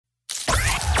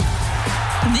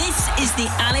is the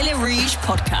Alley Le Rouge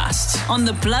podcast on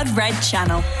the Blood Red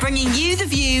channel, bringing you the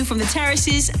view from the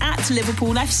terraces at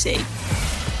Liverpool FC.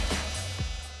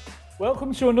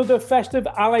 Welcome to another festive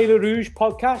Alley Le Rouge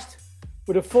podcast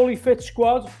with a fully fit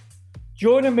squad.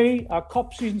 Joining me are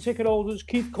Kop season ticket holders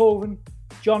Keith Colvin,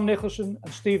 John Nicholson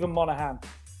and Stephen Monaghan.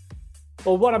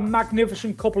 Well, what a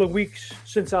magnificent couple of weeks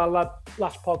since our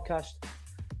last podcast.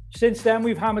 Since then,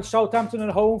 we've hammered Southampton at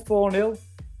home 4-0,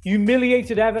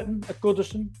 humiliated Everton at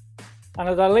Goodison, and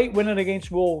had a late winner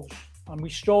against Wolves. And we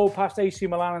strolled past AC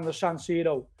Milan in the San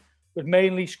Siro with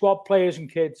mainly squad players and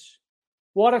kids.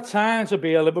 What a time to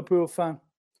be a Liverpool fan.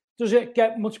 Does it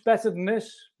get much better than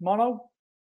this, Mono?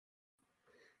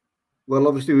 Well,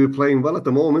 obviously we're playing well at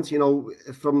the moment. You know,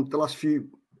 from the last few,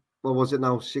 what was it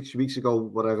now, 6 weeks ago,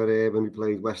 whatever, when we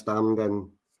played West Ham, then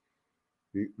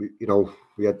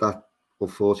we had that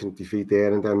unfortunate defeat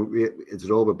there, and then it's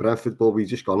all with Brentford, but we've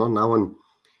just gone on now and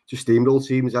just steamrolled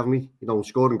teams, haven't we? You know,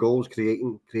 scoring goals,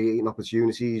 creating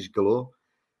opportunities galore.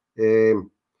 The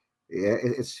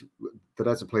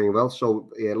Reds are playing well, so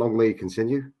long may it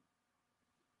continue.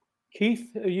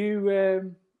 Keith, are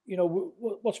you?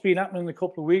 What's been happening in a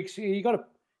couple of weeks? You got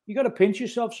to pinch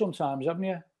yourself sometimes, haven't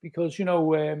you? Because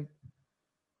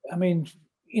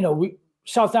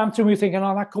Southampton, we were thinking,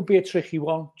 that could be a tricky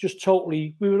one. Just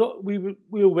totally, we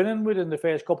were winning within the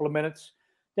first couple of minutes.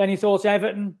 Then you thought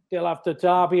Everton, they'll have the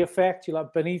Derby effect. You'll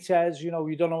have Benitez. You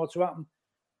don't know what's to happen,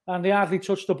 and they hardly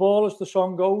touch the ball as the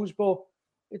song goes. But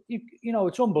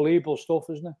it's unbelievable stuff,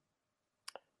 isn't it?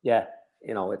 Yeah,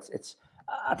 it's.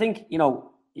 I think you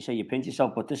say you pinch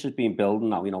yourself, but this has been building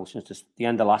now. Since the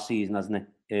end of last season, hasn't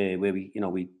it? Where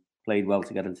we played well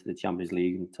to get into the Champions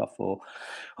League and top four,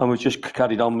 and we've just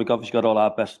carried on. We've obviously got all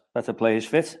our better players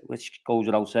fit, which goes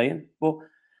without saying. But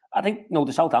I think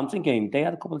the Southampton game, they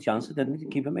had a couple of chances, didn't they?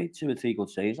 Keeper made 2 or 3 good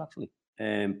saves actually.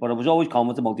 But I was always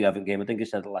confident about the Everton game. I think I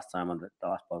said the last time on the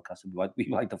last podcast, we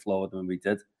liked the flow of them, and we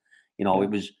did.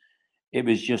 It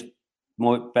was just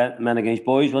more men against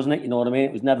boys, wasn't it? You know what I mean?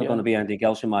 It was never going to be anything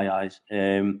else in my eyes.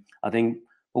 I think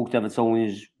both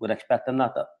Evertonians were expecting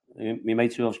that. My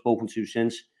mates who I've spoken to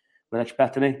since were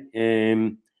expecting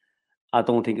it. I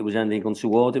don't think it was anything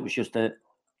untoward. It was just a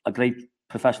great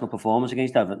professional performance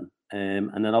against Everton.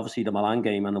 And then obviously the Milan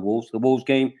game and the Wolves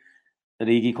game,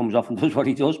 Origi comes off and does what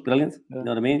he does. Brilliant. Yeah. You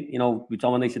know what I mean? We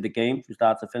dominated the game from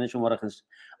start to finish. And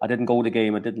I didn't go to the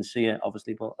game. I didn't see it,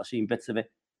 obviously, but I seen bits of it.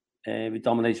 We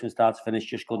dominated from start to finish,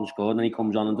 just couldn't score. And then he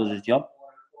comes on and does his job.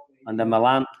 And then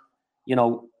Milan,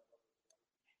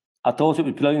 I thought it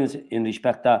was brilliant in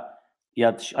respect that he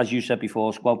had, as you said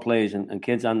before, squad players and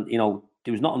kids. And,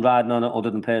 there was nothing riding on it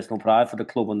other than personal pride for the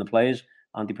club and the players.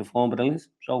 And they performed brilliant.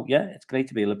 So, yeah, it's great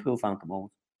to be a Liverpool fan at the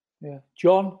moment. Yeah.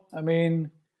 John,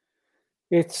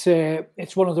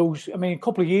 it's one of those. A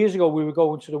couple of years ago, we were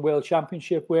going to the World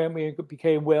Championship, weren't we?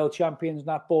 Became world champions and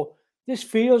that. But this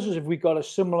feels as if we got a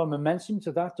similar momentum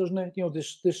to that, doesn't it?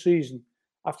 This season,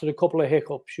 after a couple of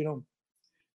hiccups, Yeah,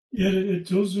 it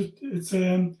does. It's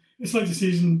like the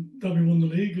season that we won the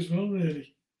league as well,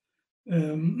 really.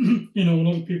 A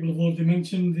lot of people have already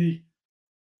mentioned the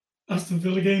Aston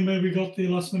Villa game where we got the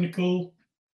last minute goal.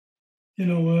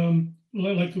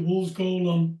 Like the Wolves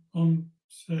goal on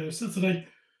Saturday.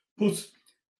 But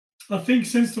I think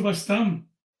since the West Ham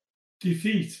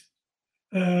defeat,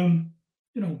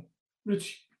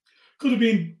 which could have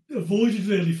been avoided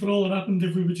really for all that happened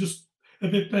if we were just a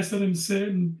bit better in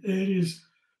certain areas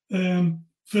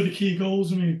for the key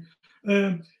goals.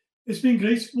 It's been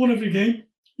great. Won every game.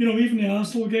 Even the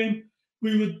Arsenal game,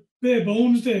 we were bare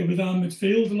bones there with our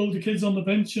midfield, a load of kids on the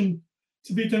bench, and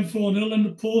to beat them 4-0. And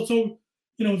the Porto,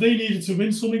 they needed to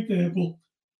win something there, but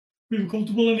we were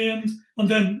comfortable in the end. And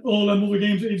then all them other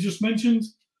games that you just mentioned.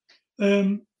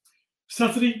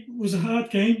 Saturday was a hard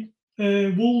game.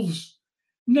 Wolves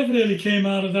never really came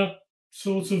out of that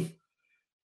sort of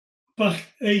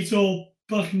back 8 or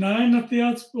back 9 that they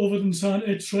had, other than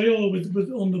a trail with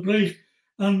on the break.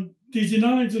 And they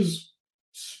denied us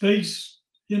space.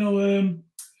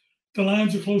 The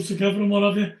lines are close together and what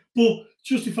have you. But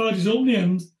justified his own in the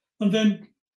end. And then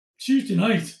Tuesday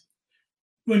night,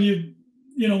 when you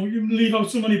leave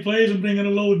out so many players and bring in a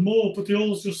load more, but they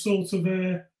all just sort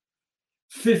of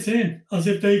fit in as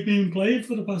if they've been played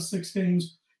for the past 6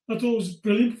 games. I thought it was a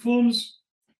brilliant performance.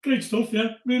 Great stuff,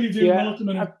 yeah. Really doing well at the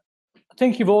minute. I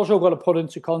think you've also got to put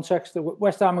into context that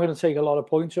West Ham are going to take a lot of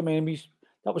points.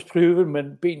 That was proven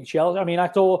when beating Chelsea. I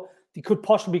thought they could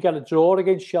possibly get a draw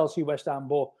against Chelsea, West Ham,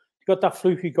 but they got that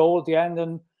fluky goal at the end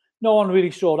and no one really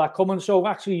saw that coming. So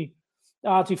actually,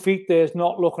 our defeat there is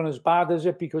not looking as bad as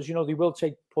it because, they will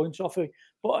take points off it.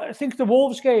 But I think the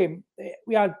Wolves game,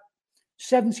 we had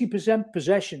 70%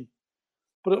 possession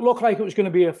But it looked like it was going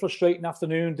to be a frustrating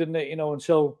afternoon, didn't it?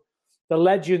 Until the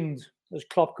legend, as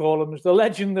Klopp called him, the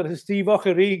legend that is Steve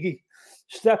Origi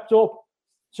stepped up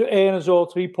to earn us all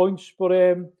 3 points. But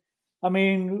I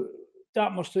mean,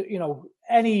 that must have,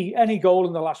 any goal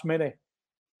in the last minute.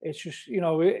 It's just,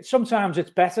 sometimes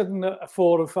it's better than a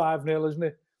 4 or 5-0, isn't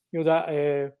it?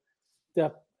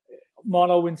 That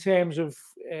mono in terms of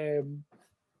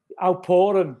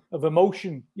outpouring of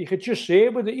emotion. You could just see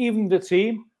it with even the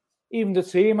team. And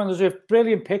there's a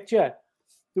brilliant picture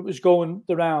that was going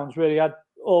the rounds where he had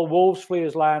all Wolves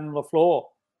players lying on the floor,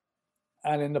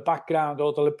 and in the background,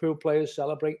 all the Liverpool players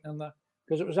celebrating in there,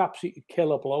 because it was absolutely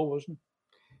killer blow, wasn't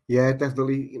it? Yeah,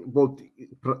 definitely. But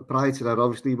prior to that,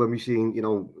 obviously, when we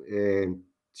seen,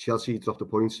 Chelsea drop the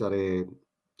points at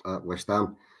West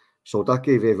Ham, so that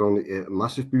gave everyone a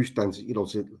massive boost. And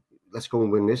said, let's go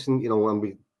and win this, and and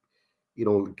we,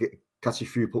 catch a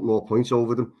few, put more points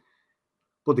over them.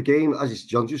 But the game, as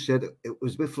John just said, it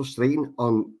was a bit frustrating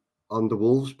on the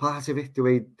Wolves part of it, the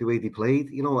way they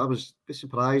played. I was a bit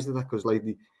surprised at that, because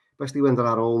especially when they're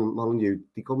at home, Molineux,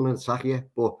 they come in and attack you,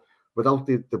 but without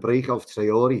the break of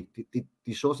Traore,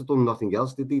 they sort of done nothing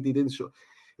else. They didn't. So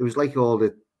it was like all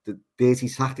the dirty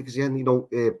tactics again.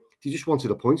 They just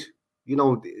wanted a point.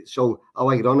 So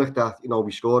how ironic that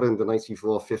we scored in the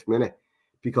 94th, 5th minute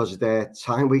because of their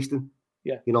time wasting.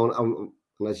 Yeah. And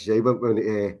as you say,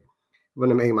 when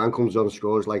the main man comes on and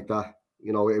scores like that,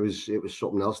 it was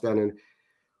something else then.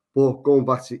 But going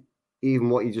back to even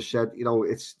what you just said,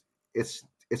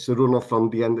 it's a run off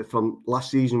from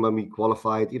last season when we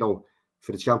qualified,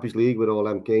 for the Champions League with all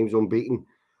them games unbeaten.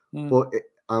 But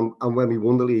and when we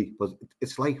won the league, but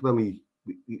it's like when we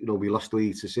lost the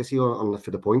league to City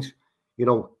for the points,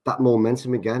 that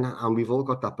momentum again, and we've all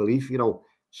got that belief,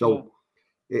 So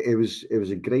it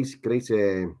was a great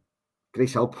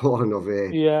outpouring of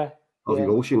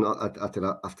emotion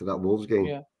after that Wolves game.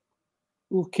 Yeah.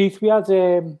 Well, Keith, we had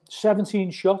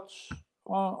 17 shots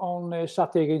on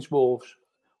Saturday against Wolves.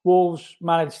 Wolves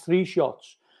managed 3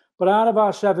 shots, but out of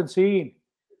our 17,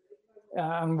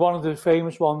 and one of the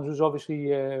famous ones was obviously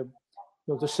the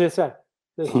sitter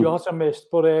that Jota missed,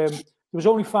 but there was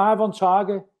only 5 on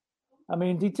target. I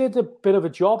mean, they did a bit of a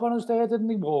job on us there, didn't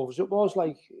they, Wolves? It was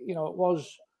like, it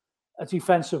was a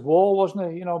defensive wall, wasn't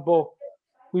it? But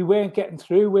we weren't getting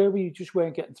through, we just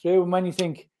weren't getting through. And when you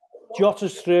think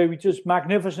Jota's through, he just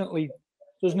magnificently,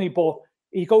 doesn't he? But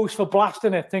he goes for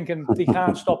blasting it, thinking they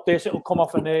can't stop this, it'll come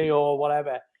off a knee or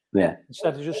whatever. Yeah.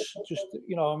 Instead of just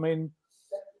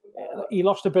he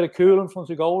lost a bit of cool in front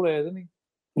of goal there, didn't he?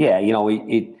 Yeah, he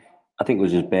I think it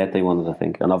was his birthday one, I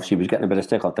think. And obviously he was getting a bit of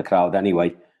stick off the crowd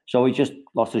anyway. So he just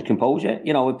lost his composure.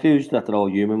 It proves that they're all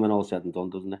human when all said and done,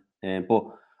 doesn't it? But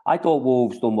I thought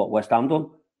Wolves done what West Ham done.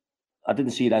 I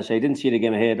didn't see that. I didn't see the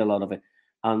game. I heard a lot of it.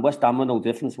 And West Ham were no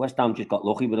difference. West Ham just got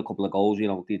lucky with a couple of goals.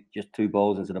 They just 2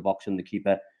 balls into the box and the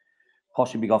keeper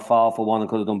possibly got fouled for one and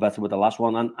could have done better with the last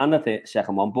one and the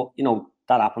second one. But,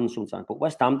 that happens sometimes. But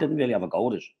West Ham didn't really have a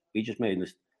goal. We just made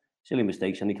silly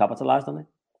mistakes and they capitalised on it.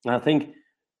 And I think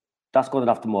that's going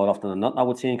to have to more often than not, I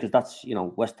would say, because that's,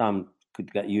 West Ham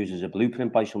could get used as a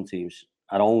blueprint by some teams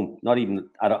at home, not even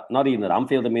at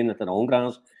Anfield, at their own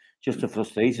grounds, just to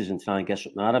frustrate us and try and get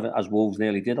something out of it, as Wolves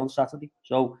nearly did on Saturday.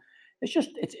 So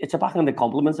it's a backhanded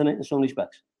compliment in some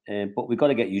respects, but we've got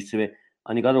to get used to it,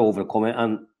 and you've got to overcome it.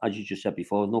 And as you just said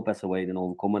before, there's no better way than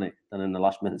overcoming it than in the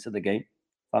last minutes of the game.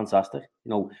 Fantastic.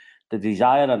 The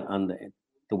desire and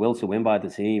the will to win by the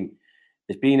team,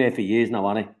 it's been there for years now,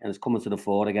 hasn't it? And it's coming to the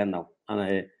fore again now.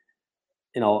 And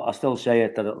I still say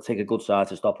it that it'll take a good side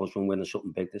to stop us from winning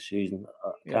something big this season.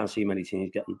 I can't see many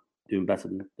teams doing better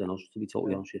than us, to be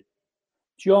totally honest with you.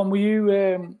 John, were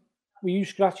you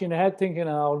scratching your head thinking,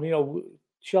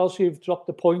 Chelsea have dropped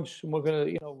the points and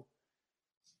we're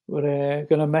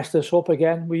gonna mess this up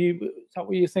again? Is that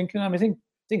what you're thinking? I mean, I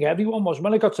think everyone was.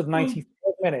 When it got to the 94th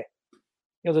minute,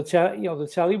 the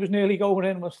telly was nearly going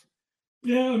in.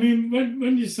 Yeah, I mean,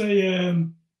 when you say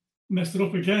messed it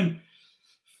up again,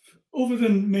 other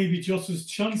than maybe Jota's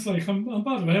chance, like I'm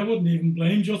by the way, I wouldn't even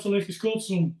blame Jota. Like, he scored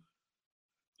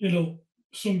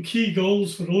some key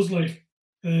goals for us. Like,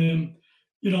 I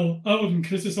wouldn't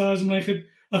criticise him. Like,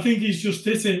 I think he's just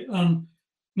hit it, and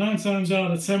 9 times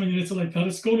out of 10 when you hit it like that,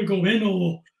 it's going to go in,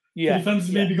 or the defence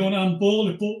is maybe going to handball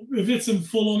it. But if it's him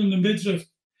full on in the midriff,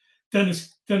 then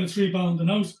it's rebounding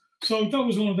out. So that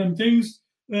was one of them things.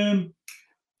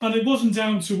 And it wasn't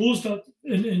down to us that,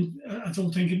 I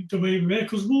don't think, the way we were,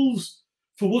 because Wolves,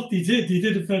 for what they did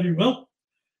it very well.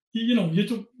 You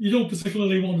don't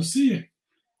particularly want to see it.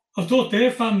 I thought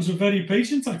their fans were very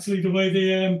patient, actually, the way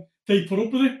they put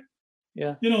up with it.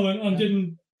 Yeah. And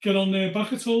didn't get on their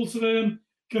back at all to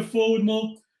get forward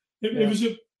more. It was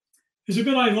a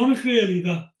bit ironic, really,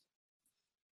 that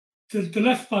the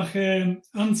left back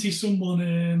anti someone,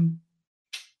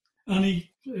 and he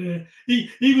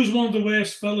was one of the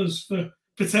worst fellas for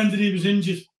pretending he was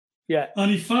injured. Yeah,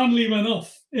 and he finally went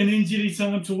off in injury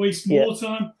time to waste more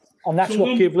time. And that's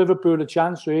what gave Liverpool a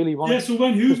chance, really. So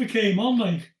when Hoover came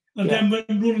on, then went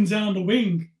running down the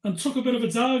wing and took a bit of a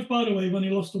dive, by the way, when he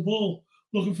lost the ball,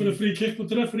 looking for the free kick, but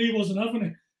the referee wasn't having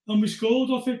it, and we scored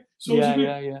off it. So it was a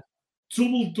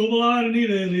bit double irony,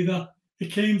 really, that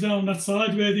it came down that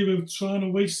side where they were trying to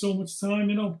waste so much time,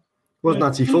 you know. Wasn't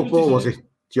anti-football, was it,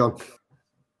 John?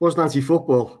 Wasn't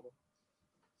anti-football?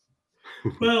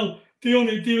 Well, they were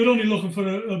only looking for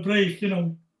a break, you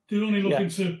know. They were only looking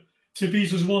to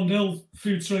beat us 1-0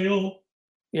 through Traore.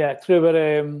 Yeah, through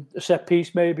a set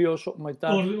piece maybe or something like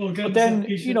that. Or but then,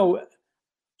 you know,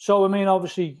 so I mean,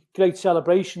 obviously, great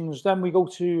celebrations. Then we go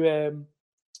to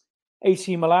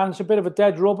AC Milan. It's a bit of a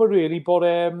dead rubber, really. But,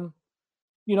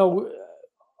 you know,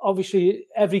 obviously,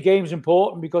 every game's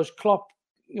important because Klopp,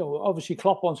 you know, obviously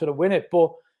Klopp wanted to win it.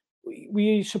 But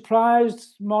we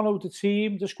surprised Mono, the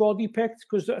team, the squad he picked,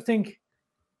 because I think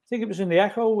it was in the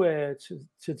Echo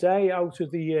today.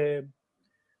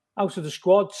 Out of the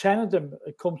squad, 10 of them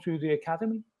had come through the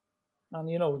academy,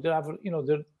 and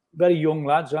they're very young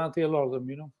lads, aren't they? A lot of them,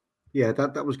 you know. Yeah,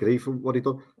 that was great for what he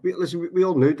done. We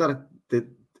all knew that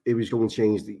it was going to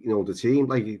change the team.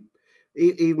 Like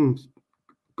even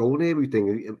going there,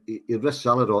 everything. He risked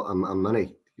Salah and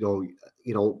Mane,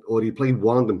 or he played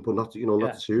one of them, but not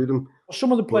not two of them.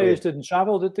 Some of the players didn't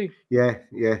travel, did they? Yeah.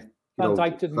 Van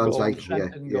Dijk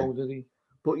didn't go, did he?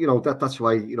 But that's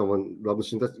why when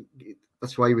Robinson,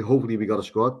 that's why hopefully we got a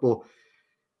squad. But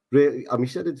really, we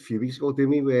said it a few weeks ago, didn't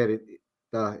we? Where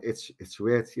it's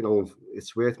worth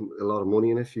it's worth a lot of money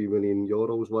in a few million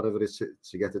euros, whatever it is,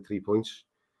 to get the 3 points.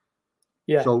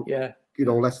 Yeah. So yeah.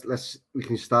 We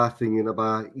can start thinking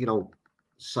about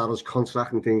Salah's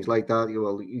contract and things like that.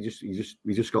 Well,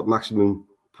 we just got maximum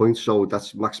points, so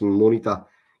that's maximum money that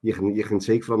you can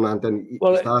take from that. And then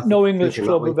no English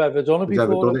club have ever done it before.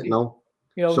 Never done it, no.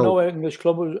 No English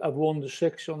club have won the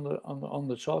 6 on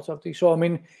the trot, have they? So I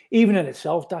mean, even in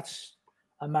itself, that's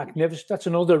a magnificent. That's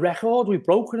another record we've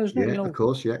broken, isn't it? Yeah, of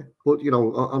course, yeah. But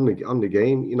on the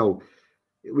game,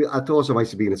 I thought it might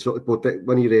have been but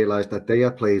when you realise that they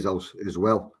have players out as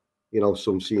well,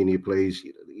 some senior players,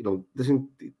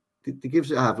 they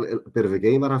gives it a bit of a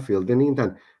game at Anfield, didn't he? And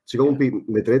then to go and beat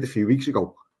Madrid a few weeks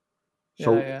ago.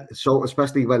 So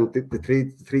especially when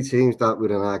the three teams that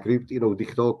were in our group, they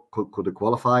could have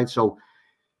qualified. So,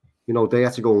 they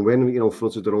had to go and win, in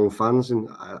front of their own fans, and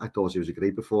I thought it was a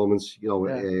great performance. We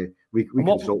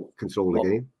control the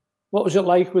game. What was it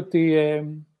like with the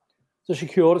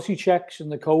security checks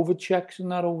and the COVID checks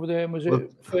and that over there? Was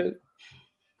it?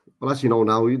 Well, as you know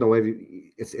now,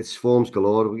 it's forms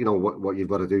galore. What you've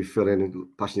got to do, fill in,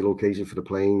 passing your location for the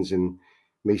planes, and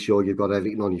make sure you've got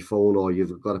everything on your phone or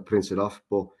you've got to print it off.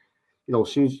 But,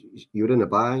 as soon as you were in the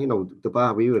bar, the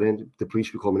bar we were in, the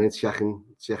police were coming in, checking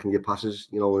your passes,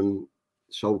 and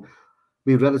so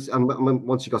we read it. And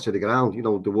once you got to the ground,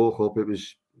 the walk up, it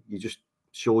was, you just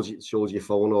shows your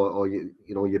phone or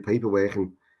your paperwork,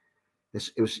 and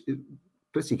it was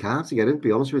pretty hard to get in, to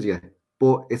be honest with you.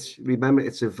 But remember,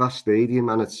 it's a vast stadium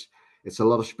and it's a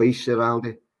lot of space around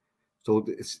it. So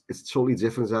it's totally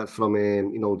different from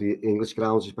the English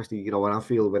grounds, especially at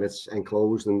Anfield when it's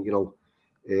enclosed, and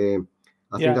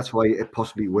I think that's why it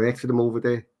possibly worked for them over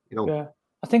there. Yeah,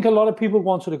 I think a lot of people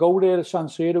wanted to go there to San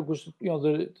Siro because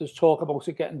there's talk about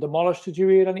it getting demolished. Did you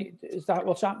hear any? Is that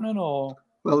what's happening, or?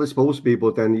 Well, it's supposed to be,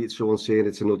 but then someone's saying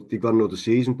they've got another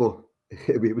season, but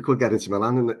we could get into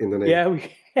Milan in the name.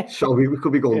 Yeah, so we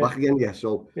could be going back again. Yeah,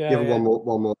 so give it one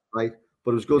more right.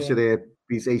 But it was good to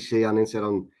beat AC and Inter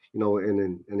on.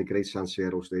 In a great San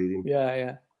Siro stadium.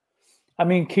 Yeah. I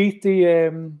mean, Keith,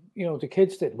 the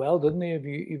kids did well, didn't they? If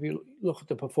you look at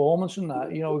the performance and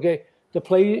that, they're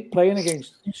playing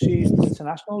against seasoned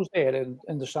internationals there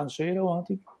in the San Siro, aren't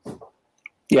they?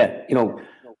 Yeah,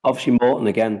 obviously Morton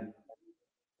again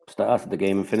started the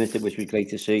game and finished it, which was great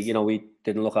to see. We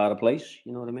didn't look out of place.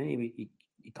 You know what I mean?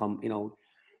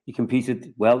 He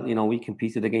competed well. We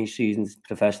competed against seasoned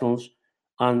professionals.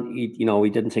 And he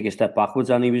didn't take a step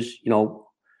backwards, and he was,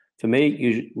 for me, he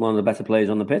was one of the better players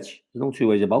on the pitch. There's no two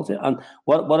ways about it. And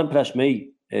what impressed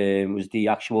me was the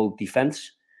actual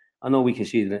defence. I know we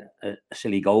conceded a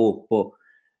silly goal, but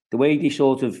the way they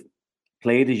sort of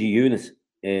played as a unit,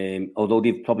 although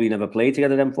they've probably never played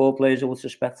together, them 4 players, I would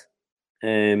suspect.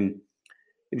 It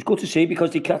was good to see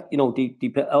because they kept, they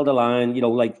held the line.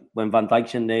 Like when Van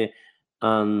Dijk's in there,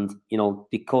 and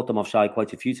they caught them offside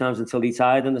quite a few times until he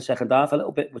tired in the second half a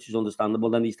little bit, which is understandable.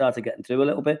 Then he started getting through a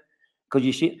little bit, because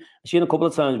I've seen a couple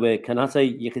of times where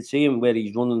Kanate, you can see him where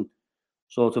he's running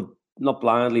sort of not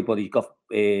blindly, but he's got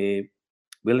Phillips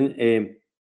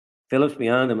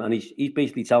behind him, and he's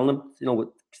basically telling them,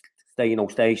 stay, and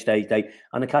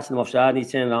they're catching them offside, and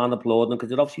he's turning around and applauding them, because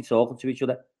they're obviously talking to each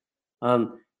other. And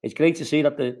it's great to see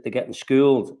that they're getting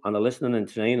schooled and they're listening and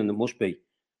training. It must be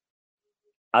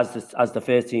as the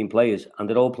first team players, and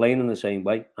they're all playing in the same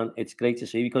way. And it's great to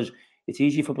see, because it's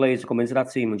easy for players to come into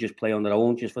that team and just play on their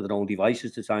own, just for their own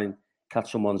devices, to try and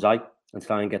catch someone's eye and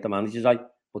try and get the manager's eye.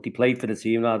 But they played for the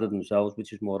team rather than themselves,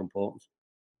 which is more important.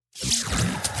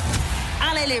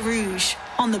 Allez les Rouges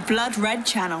on the Blood Red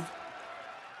Channel.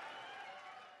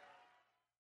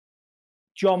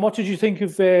 John, what did you think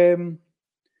of Phillips's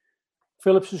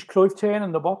Cruyff turn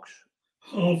in the box?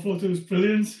 Oh, I thought it was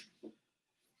brilliant.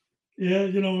 Yeah,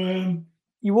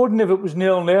 you wouldn't if it was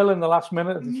 0-0 in the last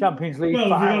minute of the Champions League. Well, we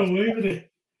got away with it.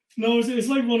 No, it's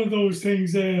like one of those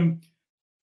things. A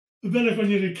bit like when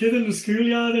you're a kid in the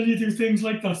schoolyard and you do things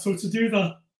like that. So to do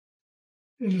that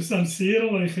in the San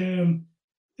Siro, like in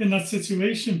that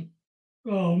situation,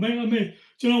 oh mate,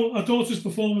 I thought his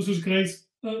performance was great.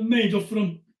 Made up for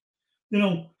him.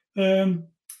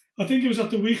 I think it was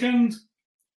at the weekend.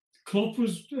 Klopp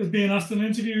was being asked in an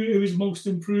interview who his most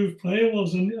improved player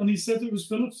was, and he said it was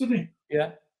Phillips, didn't he?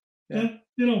 Yeah.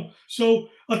 So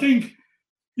I think,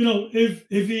 if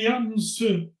he happens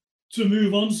to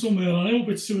move on somewhere, and I hope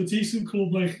it's to a decent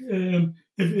club, like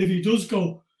if he does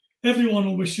go, everyone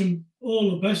will wish him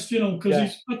all the best,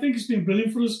 because I think he's been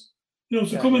brilliant for us.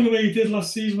 To come in the way he did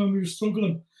last season when we were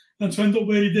struggling, and to end up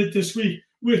where he did this week,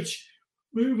 which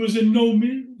was in no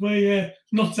way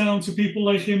not down to people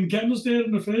like him getting us there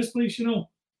in the first place,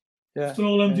 after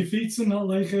all them defeats and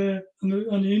that,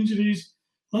 and the injuries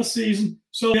last season.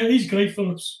 So yeah, he's great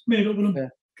for us. Made up with him. Yeah.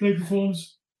 Great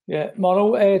performance. Yeah,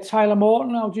 Morrow, Tyler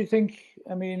Morton, how do you think?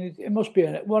 I mean, it must be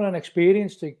what an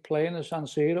experience to play in the San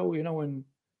Siro,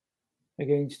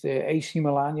 against AC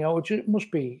Milan. It must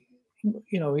be,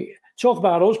 talk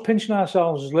about us pinching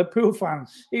ourselves as Liverpool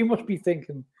fans. He must be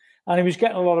thinking. And he was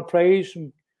getting a lot of praise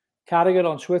from Carragher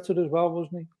on Twitter as well,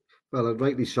 wasn't he? Well, and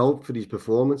rightly so for his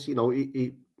performance. He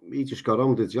just got on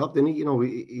with the job, didn't he?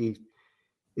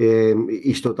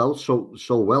 He stood out so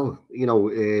well.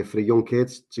 For a young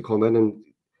kid to come in and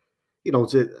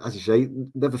as you say,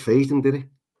 never phased him, did he?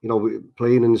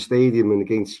 Playing in the stadium and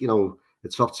against the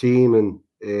top team, and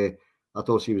I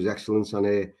thought he was excellent.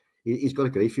 And he's got a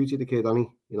great future, the kid, hasn't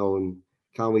he? And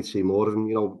can't wait to see more of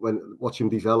him. Watch him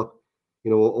develop.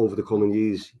 Over the coming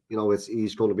years,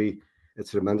 he's going to be a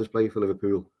tremendous player for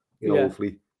Liverpool.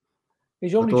 Hopefully.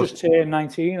 He's only just turned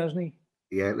 19, hasn't he?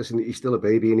 Yeah, listen, he's still a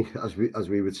baby, isn't he? As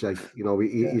we would say.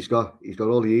 He's got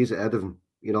all the years ahead of him.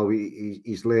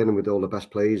 He's learning with all the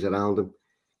best players around him.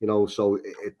 So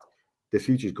the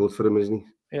future's good for him, isn't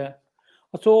he? Yeah.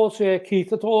 I thought,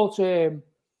 Keith,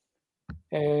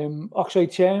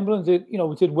 Oxlade-Chamberlain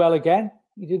did well again.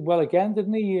 He did well again,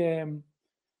 didn't he? And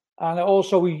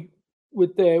also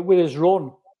with his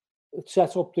run, it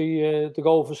set up the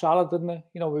goal for Salah, didn't it?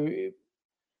 It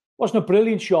wasn't a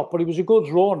brilliant shot, but it was a good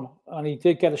run, and he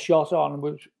did get a shot on,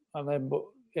 but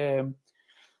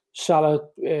Salah,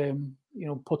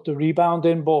 put the rebound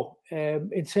in. But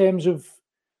in terms of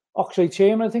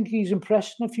Oxlade-Chamberlain, I think he's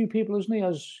impressed a few people, isn't he?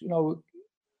 I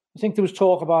think there was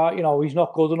talk about, he's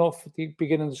not good enough at the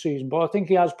beginning of the season, but I think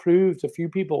he has proved to a few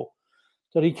people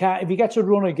that he can, if he gets a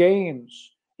run of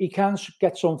games, he can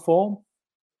get some form.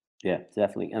 Yeah,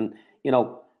 definitely. And,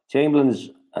 Chamberlain's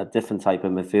a different type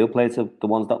of midfield player to the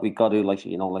ones that we got who, like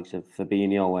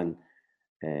Fabinho and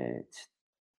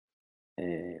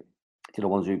the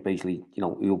ones who basically,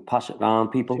 who'll pass it around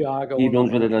people. Thiago, he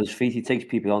runs with it at his feet. He takes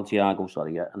people on, Thiago,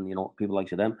 and, people like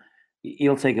them.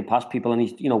 He'll take it past people. And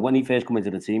he's, when he first came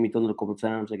into the team, he'd done it a couple of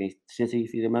times against City,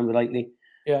 if you remember rightly.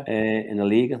 Yeah. In the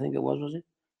league, I think it was it?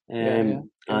 Yeah.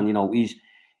 And,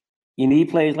 you need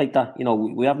players like that.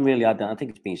 We haven't really had that. I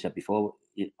think it's been said before,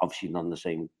 obviously not in the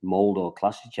same mould or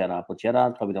class as Gerrard, but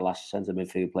Gerrard's probably the last centre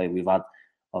midfield player we've had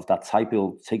of that type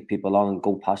who'll take people on and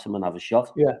go past them and have a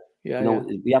shot. Yeah.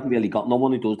 We haven't really got no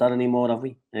one who does that anymore, have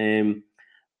we? And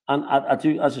I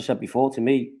do, as I said before, to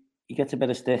me, he gets a bit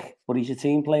of stick, but he's a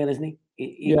team player, isn't he?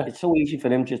 It's so easy for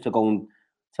him just to go and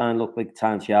try and look like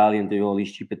Tan Charlie and do all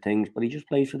these stupid things, but he just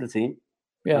plays for the team.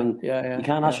 You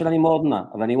can't ask for any more than that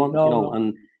of anyone, No.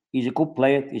 And he's a good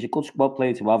player. He's a good squad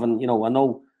player to have. And, I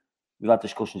know we've had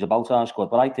discussions about our squad,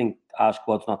 but I think our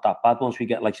squad's not that bad once we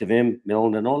get like him,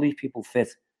 Milner, and all these people fit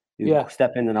who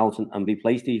step in and out and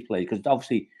replace these players. Because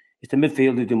obviously it's the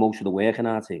midfield who do most of the work in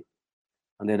our team.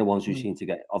 and they're the ones who seem to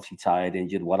get obviously tired,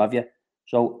 injured, what have you.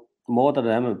 So the more that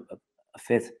them are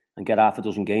fit and get half a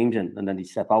dozen games in, and then they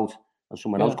step out and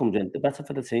someone else comes in, the better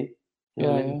for the team. You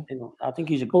know what I mean? You know, I think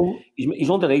he's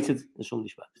underrated in some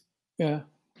respects. Yeah.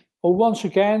 Well, once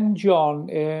again, John,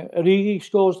 Origi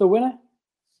scores the winner.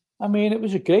 I mean, it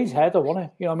was a great header, wasn't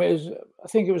it? You know, I mean, I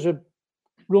think it was a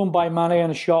run by Mane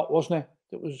and a shot, wasn't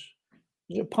it? Was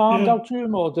it palmed out to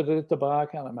him, or did it hit the bar? I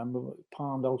can't remember.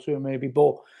 Palmed out to him, maybe.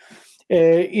 But,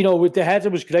 you know, with the header,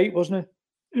 it was great, wasn't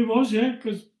it? It was, yeah,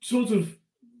 because sort of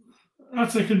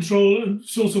that's a control and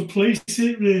sort of place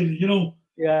it, really, you know.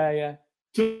 Yeah.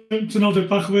 To know the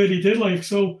back where he did, like,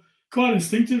 so quite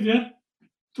instinctive, yeah.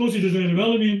 Thought he did really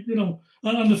well. I mean, you know,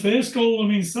 and the first goal, I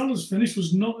mean, Salah's finish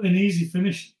was not an easy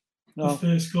finish. No. The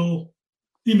first goal.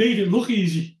 He made it look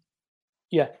easy.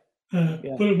 Yeah. But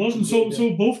it wasn't.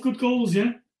 So both good goals,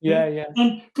 yeah. Yeah.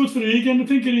 And good for Origi. And I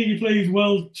think Origi played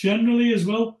well generally as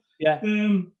well. Yeah.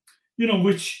 You know,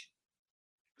 which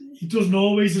he doesn't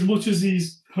always, as much as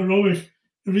he's heroic,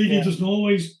 Origi doesn't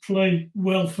always play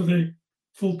well for the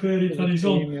full period that he's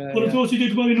on. But I thought he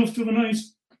did well enough to be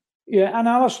nice. Yeah, and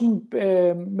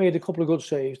Alisson made a couple of good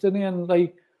saves, didn't he? And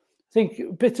I think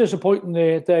a bit disappointing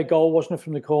their goal, wasn't it,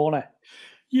 from the corner?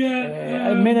 Yeah.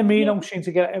 And Minamino seemed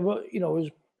to get, you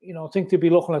know, I think they'd be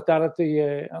looking at that at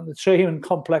the training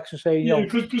complex and saying, yeah,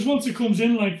 because once it comes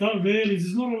in like that, really,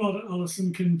 there's not a lot that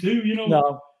Alisson can do, you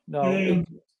know. No.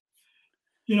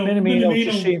 You know, Minamino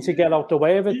just seemed to get out the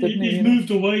way of it, didn't he? He's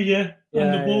moved away,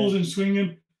 and the ball's in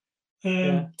swinging. But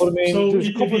I mean, so if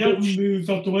he hadn't moved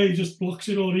out the way, he just blocks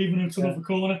it, or even into another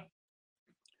corner.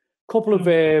 Couple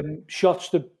of shots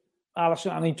to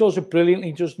Alisson, and he does it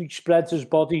brilliantly. He spreads his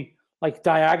body like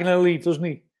diagonally, doesn't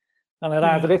he? And it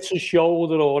either hits his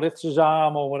shoulder or hits his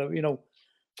arm or whatever, you know.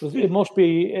 It must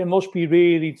be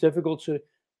really difficult to,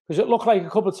 because it looked like a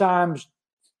couple of times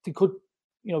he could,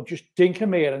 you know, just dink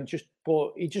him here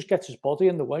but he just gets his body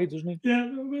in the way, doesn't he? Yeah,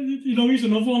 you know, he's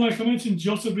another one. Like I mentioned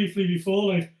Jota briefly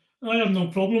before, like, I have no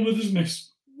problem with his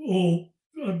miss or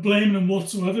blaming him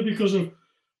whatsoever because of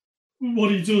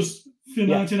what he does for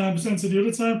 99% of the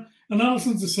other time. And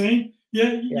Alisson's the same.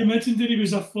 You mentioned that he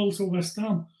was at fault at West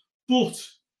Ham, but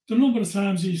the number of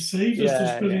times he's saved us,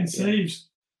 those brilliant saves,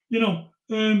 you know,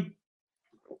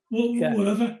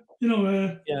 whatever, you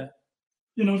know,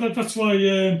 you know, that's why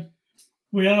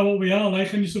we are what we are,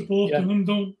 like, and you support them and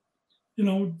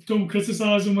don't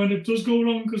criticise them when it does go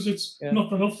wrong, because it's not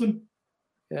that often.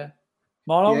 Yeah.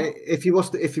 Marlon? Yeah, if he was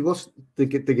the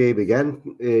game again,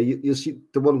 you'll see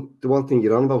the one thing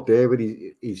you're on about there, where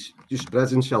he's just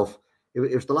spreads himself. It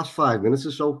was the last 5 minutes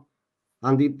or so,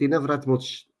 and they never had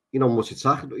much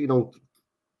attack, you know,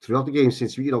 throughout the game,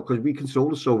 since because we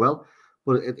controlled it so well.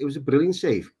 But it was a brilliant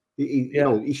save. You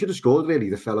know, he should have scored, really,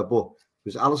 the fella, but it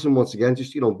was Alisson once again,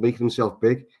 just making himself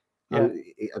big, and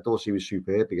I thought he was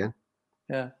superb again.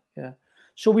 Yeah.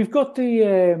 So we've got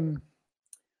the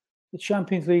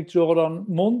Champions League draw on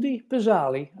Monday,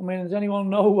 bizarrely. I mean, does anyone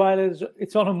know why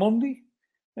it's on a Monday?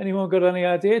 Anyone got any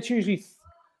idea? It's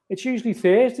usually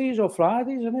Thursdays or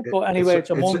Fridays, isn't it? But anyway, it's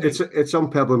a Monday. It's on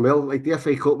Pebble Mill. Like, the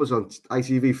FA Cup was on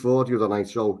ITV4 the other night,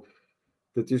 so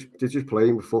they're just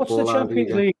playing with football. What's the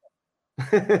Champions League?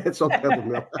 It's on Pebble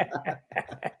Mill.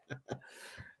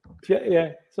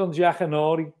 It's on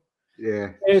Jackanory.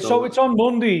 Yeah. So it's on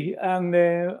Monday, and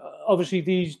obviously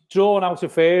these drawn out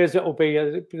affairs,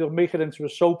 they'll make it into a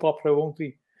soap opera, won't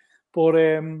they? But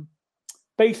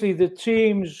basically, the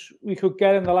teams we could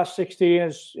get in the last 16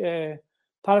 is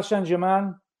Paris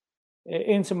Saint-Germain,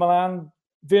 Inter Milan,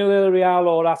 Villarreal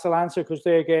or Atalanta, because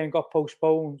their game got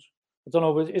postponed. I don't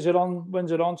know, is it on?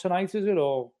 When's it on tonight? Is it,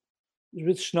 or it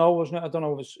was with snow, wasn't it? I don't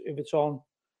know if it's on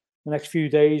the next few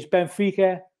days.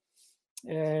 Benfica,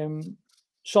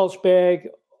 Salzburg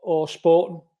or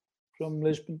Sporting from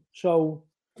Lisbon. So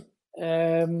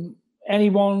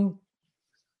anyone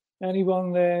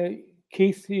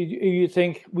Keith, you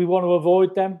think we want to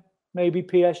avoid them? Maybe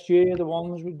PSG are the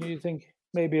ones, do you think?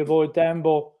 Maybe avoid them,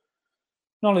 but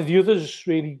none of the others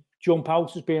really jump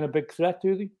out as being a big threat,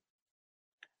 do they?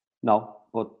 No,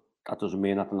 but that doesn't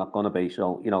mean that they're not going to be.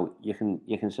 So, you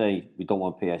can say we don't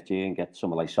want PSG and get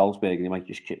someone like Salzburg, and they might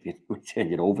just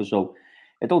turn you over. So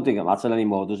I don't think it matters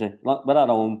anymore, does it? We're at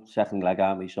home, second leg,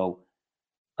 aren't we? So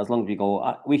as long as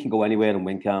we can go anywhere and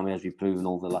win, can't we, as we've proven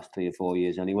over the last 3 or 4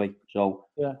 years anyway. So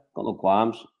got no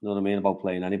qualms, you know what I mean, about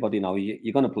playing anybody. Now,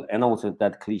 you're going to play, I know it's a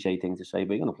dead cliche thing to say,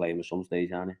 but you're going to play them at some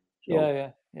stage, aren't you? So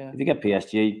yeah. If you get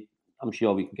PSG, I'm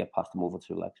sure we can get past them over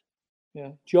 2 legs.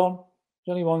 Yeah. John,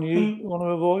 is anyone you want to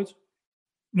avoid?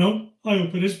 No, I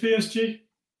hope it is PSG.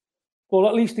 Well,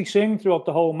 at least they sing throughout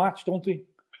the whole match, don't they?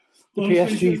 The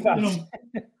PSG fans.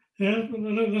 Yeah,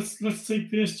 let's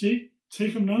take PSG.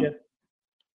 Take them now. Yeah.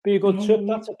 Be a good trip.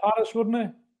 That's to Paris, wouldn't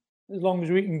it? As long as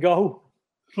we can go.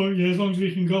 So, yeah, as long as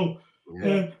we can go.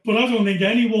 Yeah. But I don't think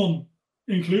anyone,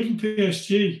 including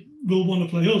PSG, will want to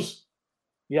play us.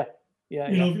 Yeah.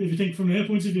 You know, if you think from their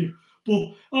point of view.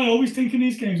 But I always think in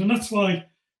these games, and that's why,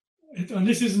 and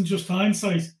this isn't just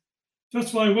hindsight,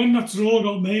 that's why when that draw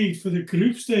got made for the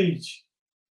group stage,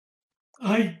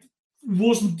 I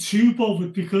wasn't too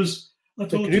bothered because I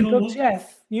thought, the group of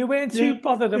death. You weren't too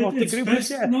bothered about the group of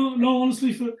death. No,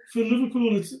 honestly, for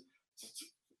Liverpool, it's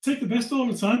take the best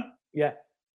all the time. Yeah.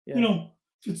 You know,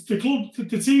 it's the club,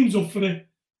 the team's up for it.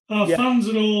 Our fans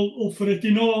are all up for it.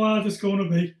 They know how hard it's going to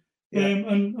be. Yeah.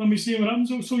 And we see what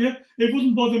happens. So, yeah, it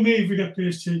wouldn't bother me if we get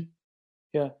PSG.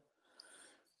 Yeah.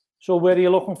 So, where are you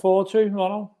looking forward to,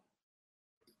 Ronald?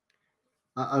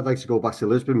 I'd like to go back to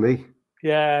Lisbon, me.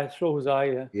 Yeah, so was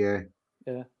I, Yeah.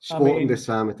 Sporting this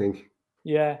time, I think.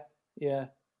 Yeah.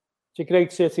 It's a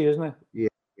great city, isn't it?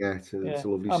 Yeah, it's a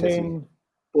lovely city.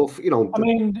 But, you know...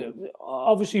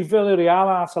 obviously,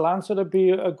 Villarreal, Atalanta would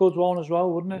be a good one as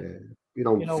well, wouldn't it? Yeah. You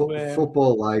know,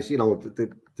 football-wise, you know,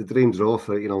 the dream draw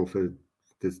for, you know, for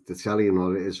the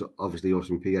Italian is obviously us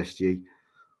and PSG.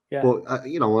 Yeah. But,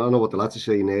 you know, I know what the lads are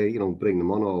saying there, you know, bring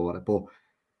them on or whatever, but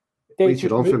they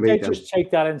just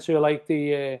take that into, like,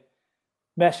 the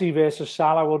Messi versus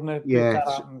Salah, wouldn't it? Yeah,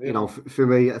 you know, for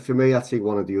me, I'd take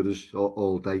one of the others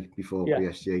all day before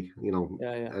PSG, you know.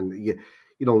 Yeah. And, you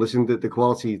know, listen, the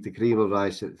quality, the cream will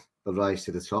rise to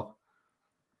the top.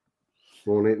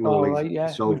 Right, yeah.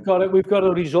 So we've got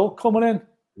a result coming in.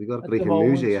 We've got breaking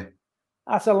news here.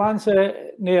 Atalanta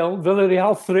 0,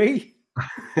 Villarreal 3.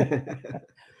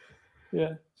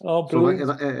 Yeah. Oh,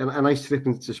 brilliant. So a nice trip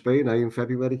into Spain in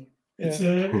February. Yeah.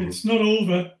 It's not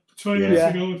over. 20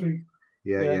 minutes ago, I think.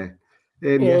 Yeah.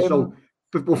 So,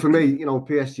 but for me, you know,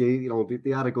 PSG, you know,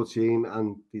 they are a good team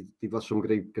and they've got some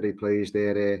great players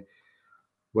there.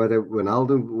 Whether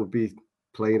Ronaldo would be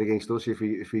playing against us if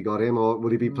we got him, or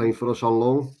would he be playing for us on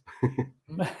loan?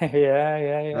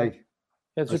 Yeah. Like,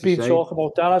 there's been talk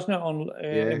about that, hasn't it? On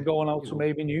going out to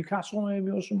maybe Newcastle,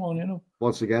 maybe or someone, you know.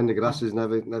 Once again, the grass is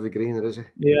never greener, is it?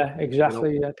 Yeah,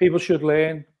 exactly. You know? Yeah, people should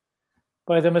learn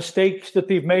by the mistakes that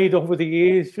they've made over the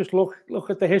years. Just look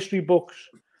at the history books.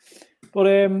 But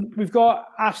we've got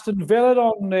Aston Villa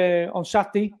on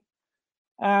Saturday,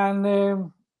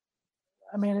 and.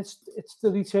 I mean, it's the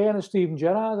return of Steven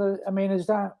Gerrard. I mean, is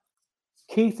that,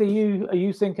 Keith? Are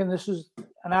you thinking this is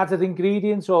an added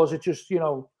ingredient, or is it just, you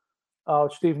know,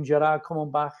 Steven Gerrard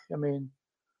coming back? I mean,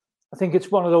 I think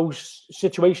it's one of those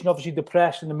situations. Obviously, the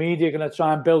press and the media are going to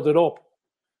try and build it up.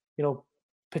 You know,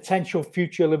 potential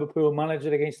future Liverpool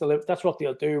manager against the Liverpool. That's what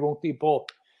they'll do, won't they? But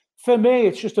for me,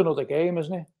 it's just another game,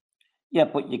 isn't it? Yeah,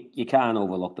 but you can't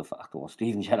overlook the fact what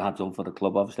Steven Gerrard's done for the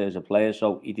club, obviously, as a player,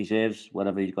 so he deserves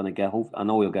whatever he's going to get. I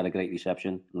know he'll get a great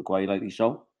reception, and quite likely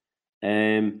so.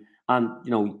 And,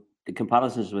 you know, the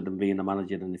comparisons with him being the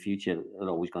manager in the future are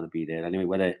always going to be there anyway,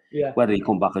 whether he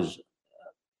come back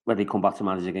to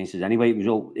manage against us anyway.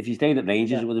 If he stayed at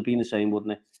Rangers, it would have been the same,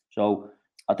 wouldn't it? So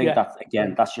I think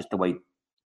that's just the way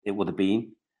it would have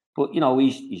been. But, you know,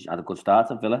 he's had a good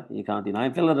start at Villa. You can't deny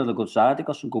it. Villa had a good side. They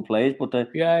got some good players, but they're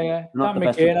not the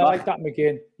best. I like that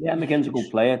McGinn. Yeah, McGinn's a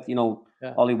good player. You know,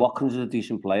 Ollie Watkins is a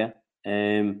decent player.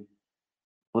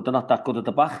 But they're not that good at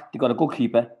the back. They got a good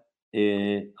keeper.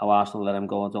 How Arsenal let him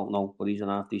go, I don't know. But he's an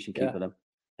half-decent keeper.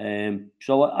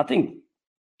 So I think,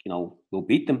 you know, we'll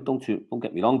beat them. Don't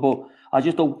get me wrong. But I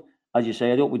just don't, as you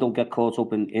say, I hope we don't get caught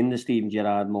up in the Steven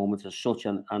Gerrard moment as such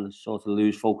and sort of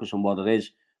lose focus on what it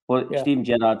is. But Steven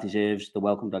Gerrard deserves the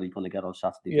welcome that he's going to get on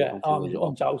Saturday. Yeah,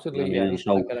 undoubtedly. You know,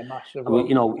 so,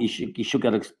 you know, he should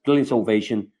get a brilliant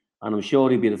ovation, and I'm sure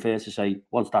he'd be the first to say,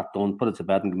 once that's done, put it to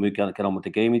bed and get on with the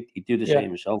game. He'd do the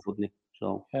same himself, wouldn't he?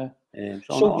 So,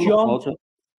 so John,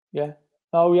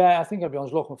 I think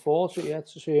everyone's looking forward to it.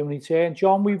 To see him return.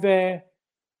 John, we've the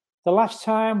last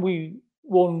time we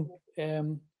won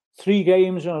 3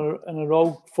 games in a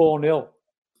row 4-0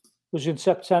 was in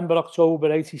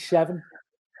October '87.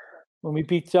 When we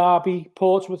beat Derby,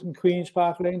 Portsmouth and Queen's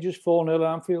Park Rangers 4-0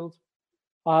 at Anfield.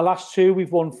 Our last 2,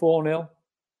 we've won 4-0. Do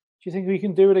you think we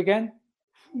can do it again?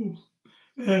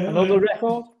 Another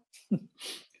record?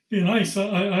 Be nice.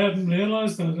 I hadn't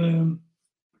realised that the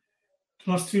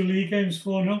last 2 league games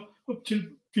 4-0.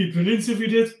 It'd be brilliant if we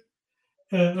did.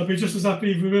 I'd be just as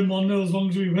happy if we win 1-0 as long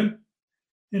as we win.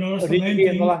 You know, that's the main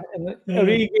thing.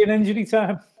 Origi in injury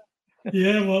time.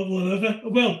 Yeah, well, whatever.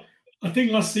 Well, I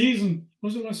think last season...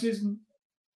 Was it last season?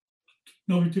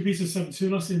 No, we beat us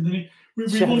 7-2 last season, didn't he? We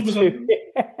won with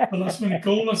a last minute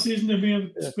goal last season. That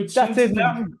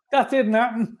didn't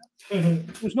happen.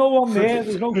 There's no one there.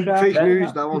 There's no crowd. Fake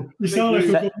news, that one. You sound like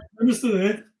a government minister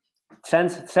there.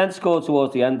 Trent scored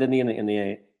towards the end, didn't he, in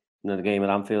the game at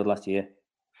Anfield last year?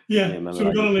 Yeah, so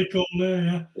we got a late goal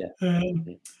there, yeah.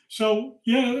 So,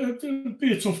 yeah, it'll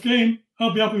be a tough game.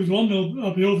 I'll be happy with 1-0.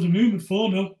 I'll be over the moon with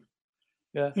 4-0.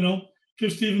 Yeah. You know,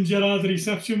 give Steven Gerrard the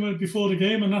reception before the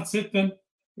game, and that's it then.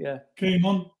 Yeah. Game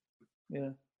on.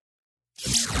 Yeah.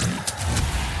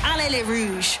 Allez les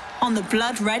Rouges on the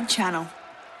Blood Red Channel.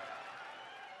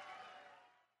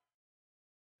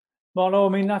 Well, no, I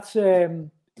mean, that's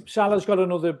Salah's got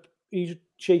he's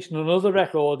chasing another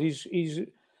record. He's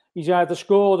either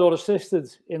scored or assisted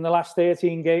in the last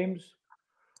 13 games.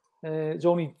 It's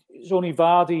only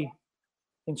Vardy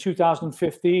in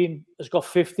 2015 has got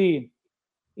 15.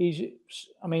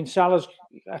 Salah's,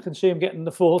 I can see him getting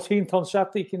the 14th on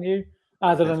Saturday, can you?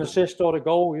 Either an assist or a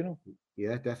goal, you know.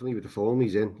 Yeah, definitely with the form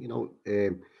he's in. You know,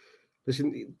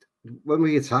 listen, when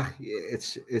we attack,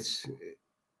 it's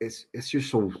just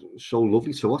so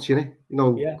lovely to watch, you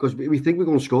know, because we think we're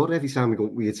going to score every time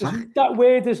we attack. That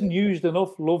word isn't used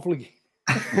enough. Lovely.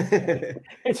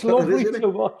 It's lovely to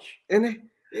watch, isn't it?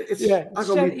 It's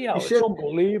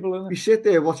unbelievable. Isn't it? We sit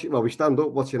there watching. Well, we stand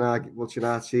up watching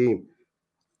our team,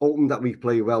 hoping that we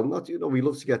play well. Not, you know, we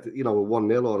love to get, you know, a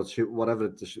 1-0 or a 2, whatever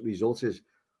the result is.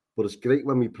 But it's great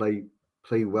when we play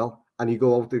well, and you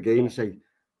go out the game and say,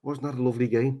 "Wasn't that a lovely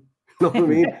game?" You know what I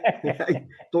mean?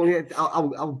 Don't you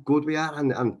how good we are,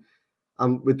 and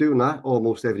we're doing that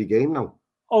almost every game now.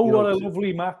 Oh, what a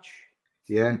lovely match!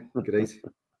 Yeah, great.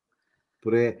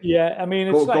 But yeah, I mean,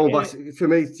 it's going back for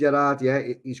me, Gerrard. Yeah,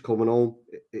 he's coming home.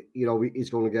 You know,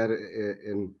 he's going to get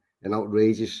an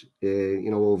outrageous, you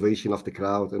know, ovation off the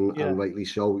crowd, and rightly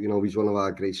so. You know, he's one of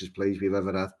our greatest players we've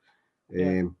ever had,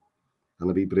 and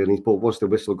it'll be brilliant. But once the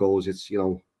whistle goes, it's, you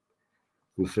know,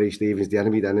 I'm afraid Stephen's the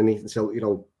enemy then, isn't he? Until, you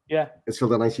know, until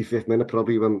the 95th minute,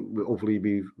 probably, when hopefully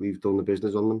we've done the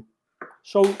business on them.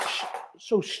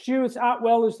 So Stuart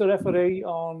Atwell is the referee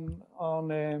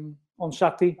on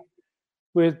Saturday.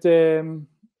 With the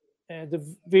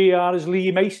VAR is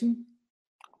Lee Mason.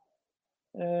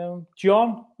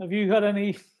 John, have you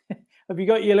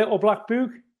got your little black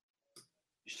book?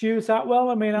 Stuart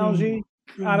Atwell, I mean, how's he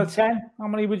out of 10? How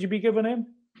many would you be giving him?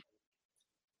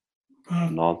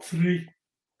 Not 3.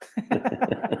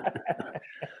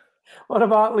 What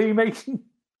about Lee Mason?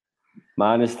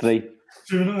 -3.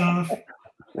 2.5.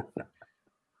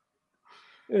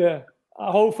 Yeah.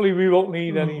 Hopefully we won't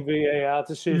need any VAR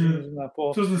decisions in that.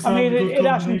 But I mean, it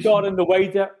hasn't got in the way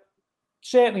that,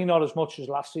 certainly not as much as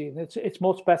last season. It's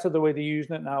much better the way they're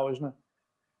using it now, isn't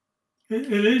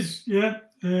it? It is, yeah.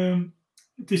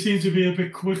 They seem to be a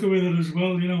bit quicker with it as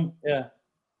well, you know. Yeah.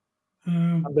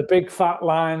 And the big fat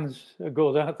lines are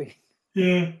good, aren't they?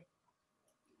 Yeah.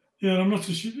 Yeah, I'm not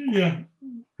so sure. Yeah.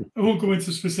 I won't go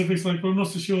into specifics, but I'm not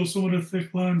so sure some of the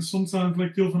thick lines, sometimes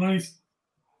like the other night,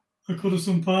 I could have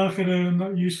some Parker there and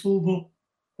that useful, but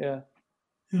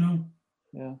you know.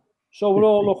 Yeah. So we're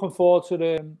all looking forward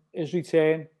to his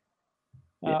return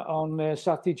on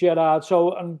Saturday, Gerrard.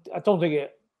 So, and I don't think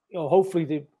hopefully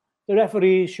the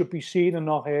referees should be seen and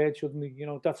not heard, shouldn't they? You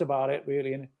know, that's about it,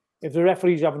 really. And if the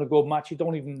referee's having a good match, you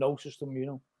don't even notice them, you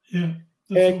know. Yeah.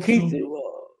 Keith,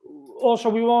 also,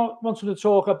 we wanted to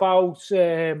talk about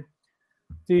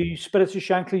the Spirits of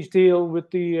Shankly's deal with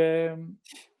the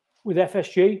with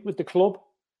FSG, with the club.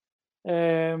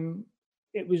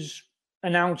 It was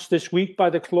announced this week by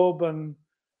the club, and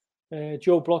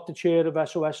Joe Blott, the chair of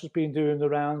SOS, has been doing the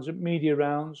rounds, media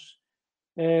rounds.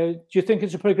 Do you think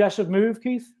it's a progressive move,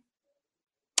 Keith?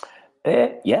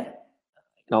 Yeah.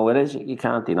 No, it is. You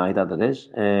can't deny that it is.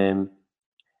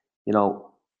 You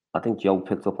know, I think Joe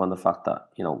picked up on the fact that,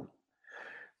 you know,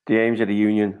 the aims of the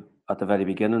union at the very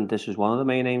beginning, this was one of the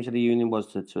main aims of the union,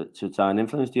 was to try and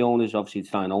influence the owners, obviously to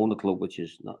try and own the club, which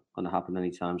is not going to happen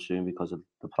anytime soon because of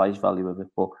the price value of it.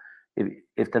 But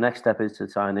if the next step is to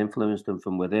try and influence them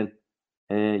from within,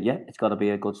 it's got to be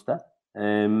a good step.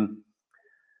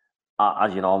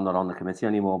 As you know, I'm not on the committee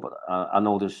anymore, but I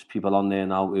know there's people on there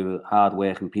now who are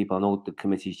hard-working people. I know the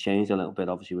committee's changed a little bit,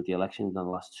 obviously, with the elections in the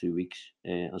last 2 weeks,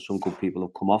 and some good people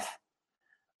have come off.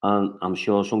 And I'm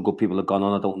sure some good people have gone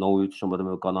on. I don't know who some of them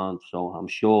have gone on. So I'm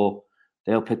sure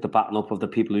they'll pick the baton up of the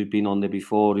people who've been on there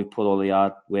before, who put all the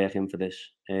hard work in for this,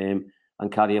 and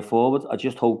carry it forward. I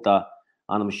just hope that,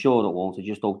 and I'm sure it won't, I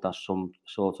just hope that some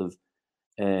sort of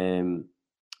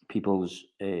people's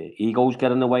egos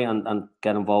get in the way and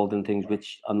get involved in things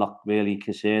which are not really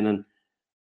concerning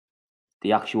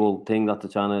the actual thing that they're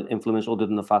trying to influence, other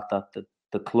than the fact that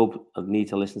the club need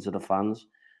to listen to the fans,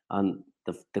 and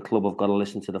the club have got to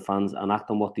listen to the fans and act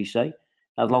on what they say.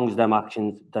 as long as them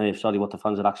actions, what the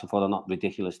fans are asking for are not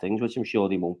ridiculous things, which I'm sure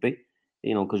they won't be.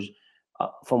 You know, because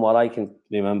from what I can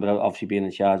remember, obviously being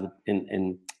in charge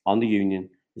on the union,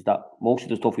 is that most of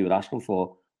the stuff we were asking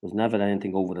for was never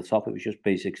anything over the top. It was just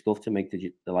basic stuff to make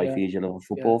the life easier of a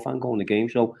football fan going the game.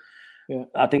 So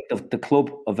I think the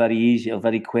club are very easy, are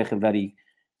very quick, and very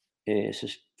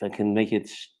they can make it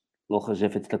look as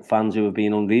if it's the fans who are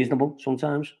being unreasonable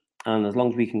sometimes. And as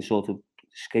long as we can sort of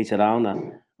skate around that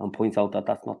and point out that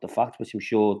that's not the fact, which I'm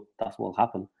sure that will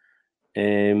happen,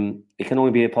 it can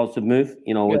only be a positive move.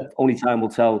 You know, only time will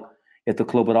tell if the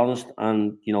club are honest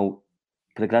and, you know,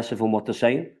 progressive in what they're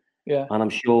saying. Yeah. And I'm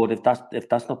sure if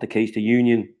that's not the case, the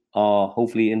union are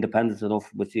hopefully independent enough,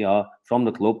 which they are, from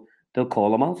the club, they'll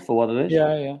call them out for what it is.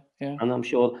 Yeah. And I'm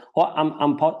sure,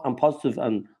 I'm positive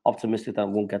and optimistic that it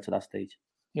won't get to that stage.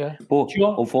 Yeah. But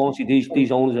unfortunately,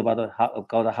 these owners have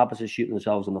got a habit of shooting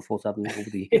themselves in the foot, haven't they, over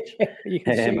the years?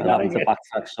 And having to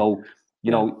backtrack. So,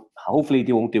 you know, hopefully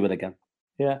they won't do it again.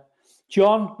 Yeah.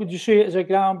 John, would you see it as a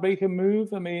groundbreaking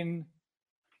move? I mean,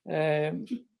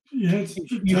 it's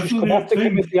you've just come off the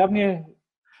committee, haven't you?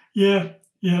 Yeah,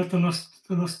 the last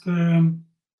election.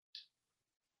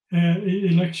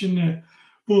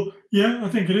 But yeah, I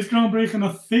think it is groundbreaking.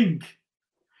 I think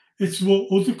it's what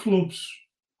other clubs,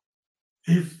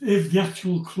 if the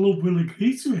actual club will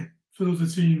agree to it for other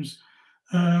teams,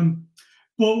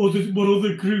 what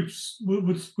other groups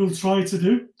will try to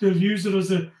do. They'll use it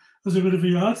as a bit of a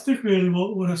yardstick, really,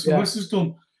 what SOS has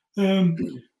done.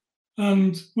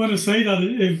 And when I say that,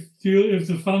 if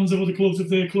the fans of other clubs, if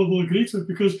their club will agree to it,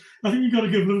 because I think you've got to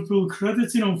give Liverpool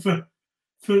credit, you know, for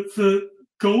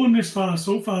going this far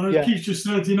so far. As Keith just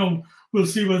said, you know, we'll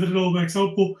see whether it all works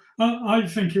out, but I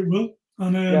think it will.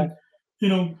 And you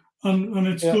know, and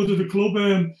it's good that the club.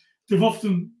 They've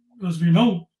often, as we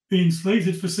know, been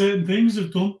slated for certain things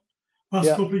they've done last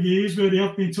couple of years where they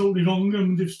have been totally wrong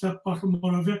and they've stepped back and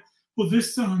whatever. But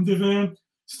this time they've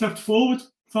stepped forward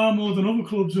far more than other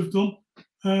clubs have done.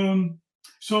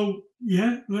 So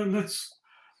yeah, let's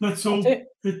hope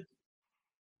it.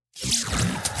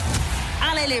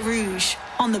 Allez les Rouges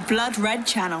on the Blood Red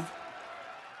channel.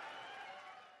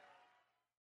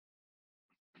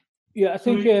 Yeah, I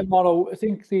think Mono. I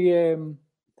think the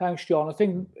thanks, John. I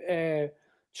think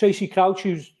Tracy Crouch,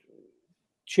 who's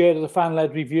chair of the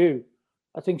fan-led review,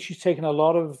 I think she's taken a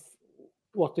lot of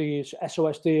what the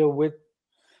SOS deal with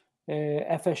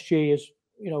FSG is,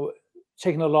 you know,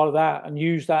 taken a lot of that and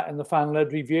used that in the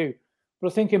fan-led review.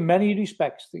 But I think in many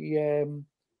respects, the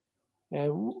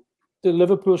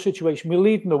Liverpool situation, we're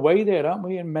leading the way there, aren't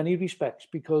we? In many respects,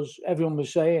 because everyone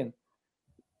was saying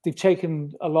they've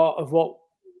taken a lot of what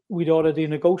we'd already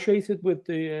negotiated with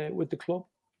the club.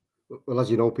 Well,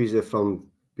 as you know, Peter, from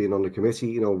being on the committee,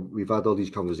 you know, we've had all these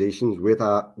conversations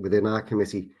within our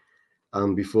committee,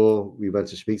 and before we went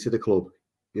to speak to the club,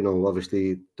 you know,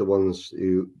 obviously the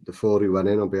four who went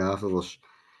in on behalf of us,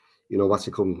 you know, had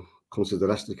to come to the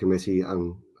rest of the committee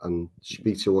and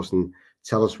speak to us and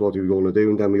tell us what we were going to do,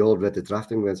 and then we all read the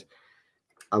draft and went,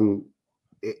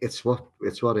 it's what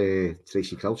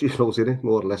Tracy Crouch wrote in it,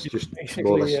 more or less, just basically,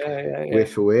 more or less word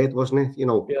for word, wasn't it? You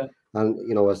know, and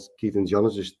you know, as Keith and John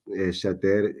has just said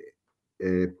there,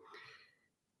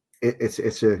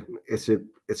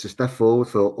 it's a step forward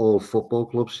for all football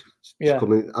clubs to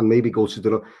come in and maybe go to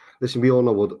the. Listen, we all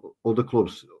know what other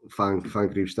clubs, fan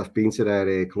groups, that've been to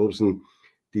their clubs and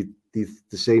they're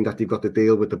saying that they've got the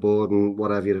deal with the board and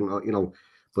whatever, and you know,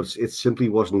 but it simply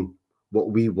wasn't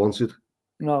what we wanted.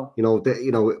 No, you know,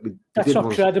 that's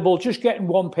not credible. Just getting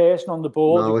one person on the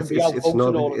board, no, it's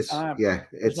not. All the time. Yeah,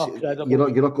 it's not credible.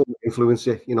 You're not going to influence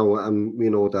it, you know, and we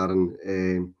know that.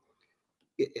 And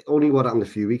only what happened a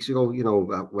few weeks ago, you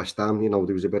know, at West Ham, you know,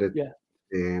 there was a bit of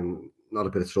not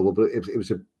a bit of trouble, but it was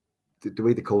the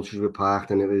way the coaches were parked,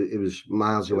 and it was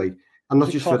miles away, and not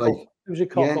just for like. It was a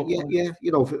cop-up. Yeah.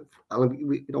 You know,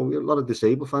 we a lot of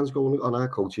disabled fans going on our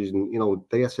coaches, and you know,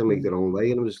 they had to make their own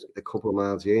way, and it was a couple of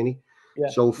miles journey. Yeah.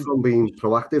 So from being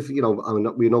proactive, you know, I mean,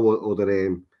 we know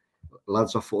other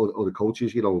lads off other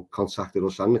coaches, you know, contacted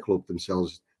us and the club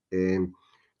themselves to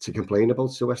complain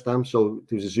about West Ham. So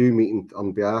there was a Zoom meeting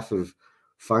on behalf of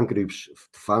fan groups,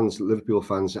 fans, Liverpool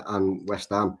fans, and West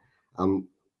Ham, and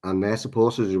their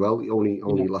supporters as well. Only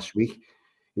last week,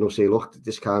 you know, say, look,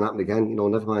 this can't happen again. You know,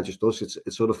 never mind just us.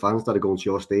 It's other fans that are going to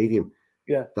your stadium.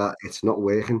 Yeah, that it's not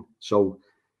working. So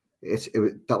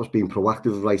that was being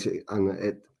proactive, right?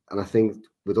 And I think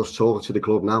with us talking to the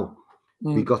club now,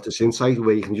 we got this insight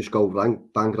where you can just go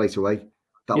bang right away.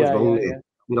 That was wrong. Yeah.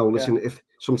 You know, listen, if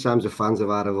sometimes the fans are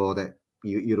out of order,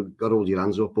 you've got to hold your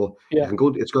hands up, but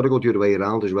it's got to go the other way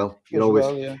around as well. You know,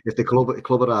 if the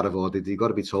club are out of order, you've got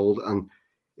to be told. And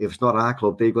if it's not our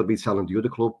club, they've got to be telling the other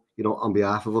club, you know, on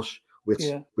behalf of us,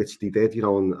 which they did, you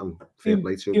know, and fair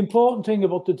play to them. The important thing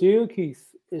about the deal,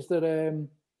 Keith, is that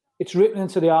it's written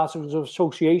into the Articles of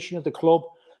Association of the club.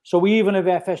 So even if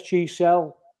FSG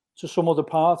sell to some other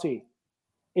party,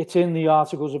 it's in the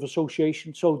Articles of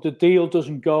Association. So the deal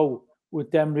doesn't go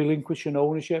with them relinquishing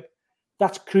ownership.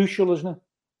 That's crucial, isn't it?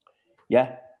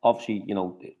 Yeah, obviously, you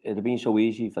know, it'd have been so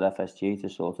easy for FSG to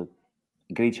sort of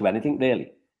agree to anything,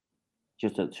 really,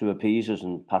 just to appease us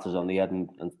and pat us on the head and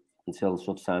until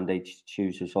such time they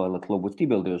choose to soil the club, which they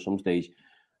will do at some stage.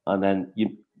 And then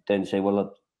you then say, well,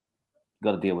 look,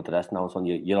 you've got to deal with the rest now. It's on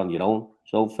you're on your own.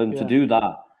 So for them to do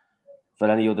that, for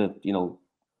any other, you know,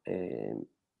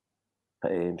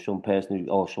 some person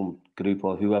or some group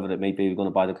or whoever it may be going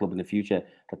to buy the club in the future,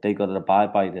 that they got to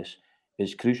abide by this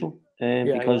is crucial.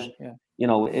 Because you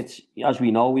know, it's, as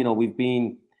we know, you know, we've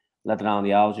been led around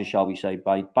the houses, shall we say,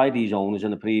 by these owners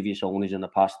and the previous owners in the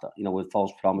past, you know, with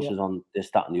false promises on this,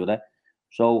 that, and the other.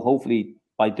 So hopefully,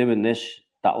 by doing this,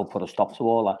 that will put a stop to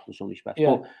all that in some respects.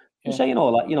 But saying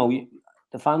all that, you know,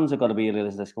 the fans have got to be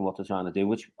realistic in what they're trying to do,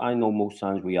 which I know most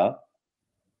times we are.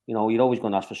 You know, you're always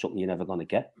going to ask for something you're never going to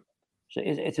get. So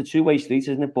it's a two-way street,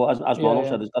 isn't it? But as Mono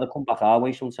said, it's got to come back our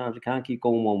way sometimes. We can't keep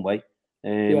going one way,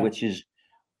 which is,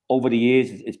 over the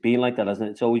years, it's been like that, hasn't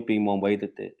it? It's always been one way,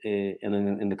 that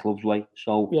in the club's way.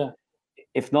 So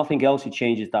if nothing else, it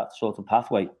changes that sort of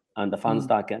pathway, and the fans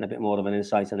start getting a bit more of an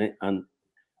insight in it and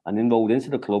inroad into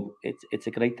the club. It's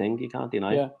a great thing. You can't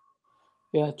deny it.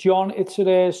 Yeah, John, it's a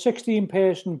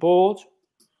 16-person board.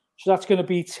 So that's going to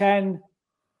be 10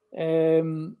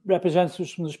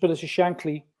 representatives from the Spirits of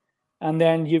Shankly. And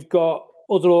then you've got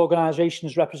other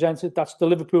organisations represented. That's the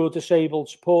Liverpool Disabled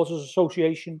Supporters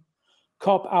Association,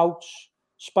 Cop Outs,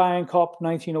 Spine Cop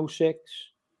 1906,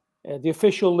 the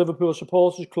official Liverpool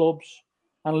Supporters Clubs,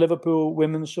 and Liverpool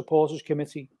Women's Supporters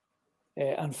Committee,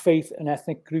 and faith and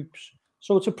ethnic groups.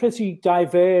 So it's a pretty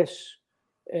diverse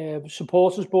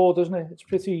supporters board, isn't it? It's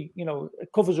pretty, you know, it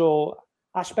covers all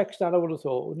aspects that I would have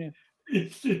thought, wouldn't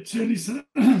it? It certainly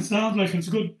sounds like it's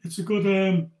a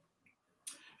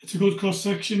good cross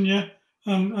section,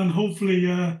 and hopefully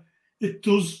it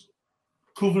does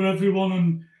cover everyone,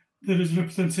 and there is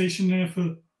representation there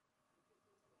for,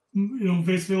 you know,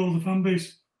 basically all the fan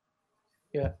base.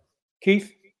 Yeah,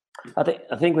 Keith. I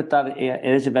think with that, it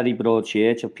is a very broad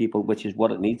church of people, which is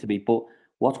what it needs to be. But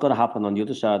what's got to happen on the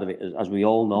other side of it, as we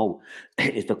all know,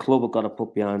 is the club have got to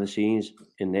put behind the scenes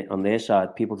on their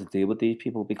side people to deal with these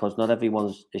people, because not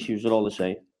everyone's issues are all the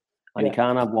same. And you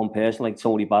can't have one person like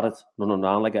Tony Barrett running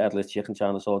around like a headless chicken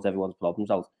trying to sort everyone's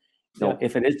problems out. You know,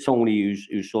 if it is Tony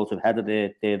who's sort of headed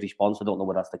their response, I don't know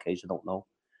whether that's the case, I don't know.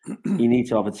 He needs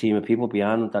to have a team of people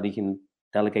behind him that he can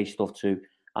delegate stuff to,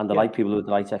 and the right people with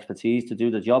the right expertise to do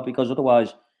the job, because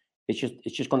otherwise it's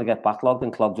just going to get backlogged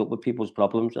and clogged up with people's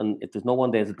problems, and if there's no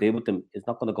one there to deal with them, it's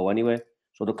not going to go anywhere.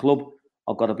 So the club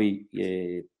have got to be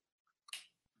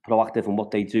proactive in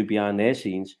what they do behind their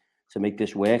scenes to make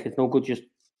this work. It's no good just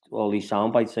all these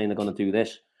sound bites saying they're going to do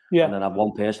this and then have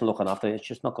one person looking after it. It's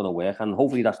just not going to work, and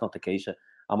hopefully that's not the case.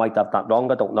 I might have that wrong,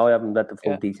 I don't know, I haven't read the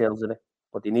full details of it,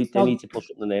 but they need to put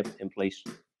something there in place.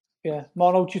 Yeah,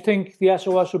 Mono, do you think the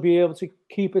SOS will be able to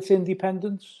keep its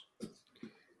independence?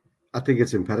 I think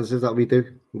it's imperative that we do.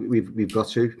 We've got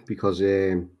to, because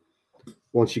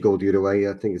once you go the other way,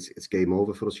 I think it's game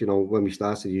over for us. You know, when we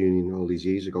started the union all these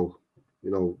years ago,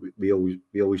 you know, we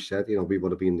always said, you know, we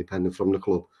want to be independent from the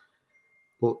club.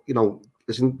 But, you know,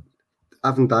 listen,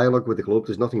 having dialogue with the club,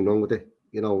 there's nothing wrong with it.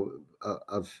 You know,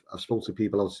 I've spoken to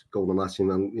people out going to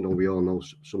matching, and, you know, we all know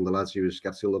some of the lads who are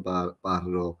sceptical about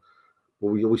it all. But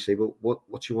we always say, well,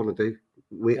 what do you want to do?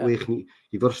 Where can you?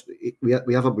 You've got to,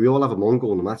 we all have a month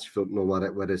going to match, for no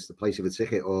matter whether it's the price of a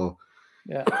ticket or,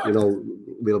 you know,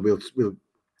 we'll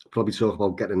probably talk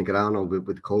about getting the ground on with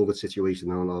the COVID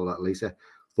situation and all that later.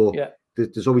 But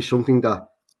there's always something that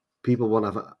people want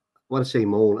to have. I want to say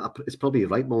moan. It's probably a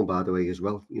right moan, by the way, as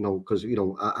well. You know, because, you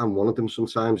know, I'm one of them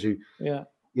sometimes who, you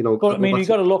know. But I mean, you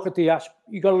got to look at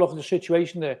the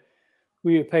situation there.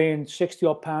 We were paying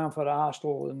 £60 for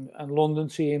Arsenal and London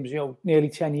teams, you know, nearly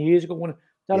 10 years ago.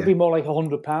 That'll be more like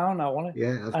 £100 now, won't it?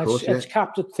 Yeah, of and course. It's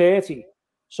capped at 30.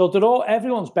 So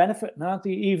everyone's benefiting, aren't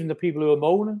they? Even the people who are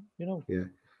moaning, you know. Yeah.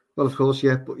 Well, of course,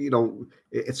 yeah. But, you know,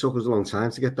 it took us a long time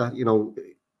to get that. You know,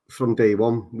 from day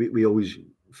one, we always,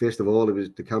 first of all, it was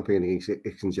the campaign against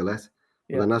Ix and Gillette.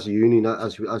 And then as a union,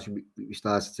 as we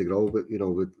started to grow, you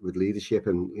know, with leadership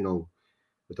and, you know,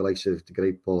 with the likes of the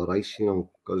great Paul Rice, you know,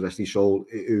 God rest his soul,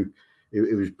 it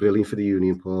was brilliant for the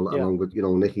union, Paul, along with, you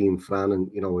know, Nicky and Fran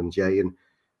and, you know, and Jay and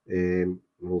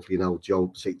hopefully now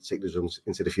Joe take us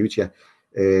into the future.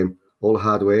 all the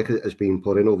hard work has been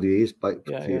put in over the years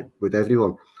with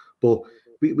everyone. But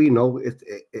we know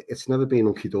it's never been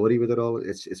hunky-dory with it all.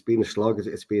 It's been a slog.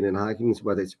 It's been an argument,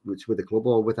 whether it's with the club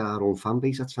or with our own fan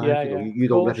base at times. You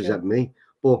don't represent me.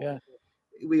 But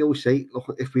we always say,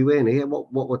 look, if we weren't here,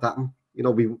 what would happen?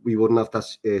 We wouldn't have that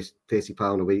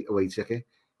 £30 away ticket,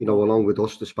 along with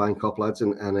us, the Spine Cop lads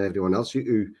and everyone else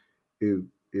who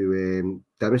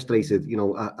demonstrated,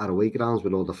 at away grounds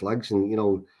with all the flags and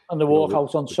the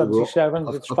walkout on 77,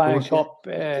 the Spine Cop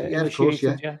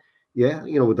initiated,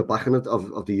 with the backing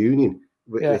of the union,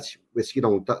 which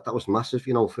that was massive,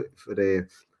 for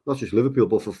not just Liverpool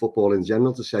but for football in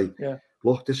general, to say,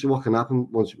 look, this is what can happen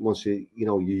once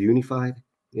you're unified,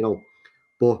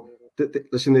 But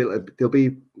listen, there'll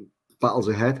be battles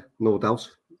ahead, no doubt,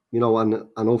 and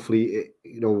hopefully,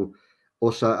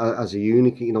 us as a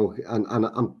unit,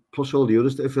 and plus all the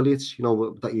other affiliates,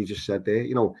 that you just said there,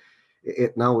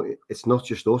 it's not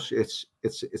just us,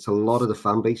 it's a lot of the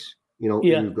fan base,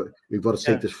 we've got to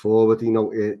take this forward, in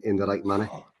the right manner.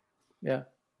 Yeah.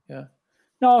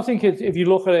 No, I think if you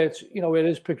look at it, it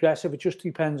is progressive. It just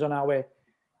depends on how it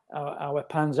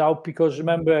pans out. Because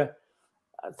remember,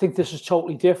 I think this is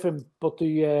totally different, but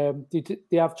they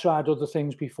have tried other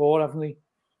things before, haven't they?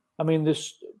 I mean,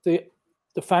 the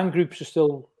fan groups are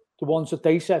still the ones that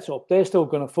they set up. They're still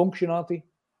going to function, aren't they?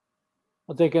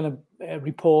 Are they going to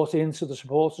report into the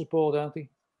supporters board, aren't they?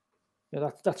 Yeah,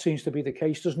 that seems to be the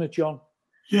case, doesn't it, John?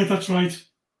 Yeah, that's right.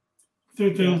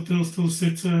 They'll still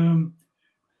sit.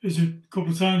 Is it a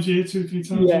couple of times a year, 2-3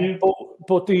 times a year?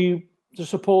 But the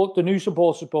new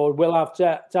supporters board will have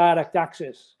direct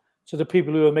access to the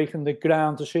people who are making the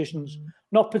ground decisions.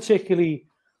 Not particularly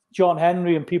John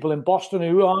Henry and people in Boston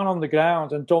who aren't on the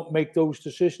ground and don't make those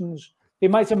decisions. They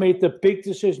might have made the big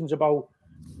decisions about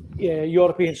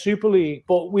European Super League,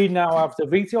 but we now have the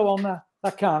veto on that.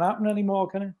 That can't happen anymore,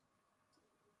 can it?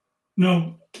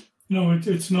 No,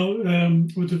 it's not.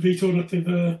 With the veto that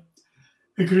they've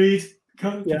agreed,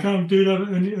 they can't do that.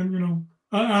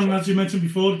 And as you mentioned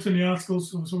before, it's in the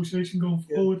Articles of Association going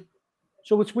forward.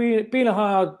 So it's been a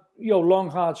hard, long,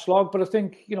 hard slog. But I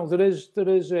think there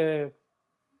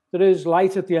is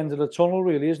light at the end of the tunnel,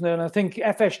 really, isn't there? And I think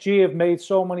FSG have made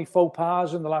so many faux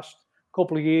pas in the last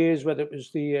couple of years, whether it was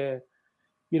the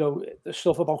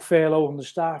stuff about furlough and the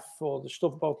staff, or the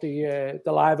stuff about the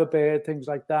Liver Bird, things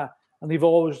like that. And they've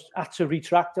always had to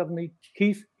retract, haven't they,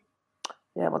 Keith?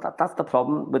 Yeah, but that's the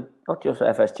problem with not just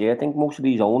FSG. I think most of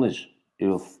these owners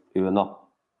who are not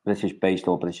British-based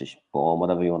or British-born,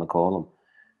 whatever you want to call them,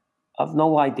 have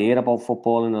no idea about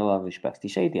football in a lot of respects. They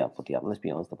say they have, but they haven't. Let's be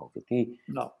honest about it. They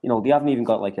haven't even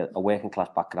got like a working-class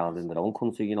background in their own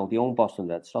country. They own Boston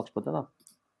Red Sox, but they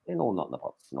know nothing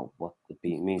about what it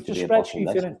means to be a Boston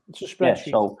Red Sox. It's a spreadsheet.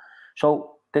 Yeah,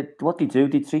 so what they do,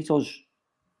 they treat us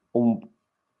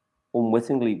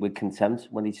unwittingly with contempt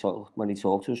when they talk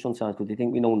to us sometimes, because they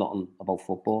think we know nothing about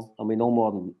football, and we know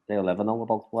more than they'll ever know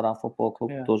about what our football club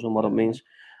does and what it means,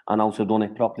 and how to run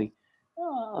it properly.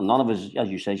 None of us, as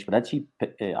you say, spreadsheet.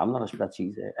 I'm not a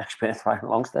spreadsheet expert by a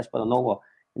long stretch, but I know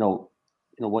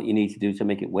what you need to do to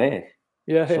make it work.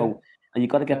 And you've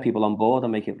got to get people on board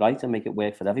and make it right and make it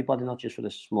work for everybody, not just for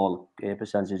the small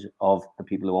percentage of the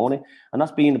people who own it. And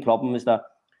that's been the problem, is that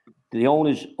the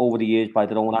owners over the years, by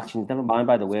their own actions, never mind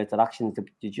by the words, their actions,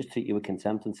 they just treat you with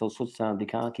contempt until such time they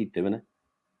can't keep doing it.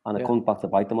 And it comes back to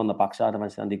bite them on the backside of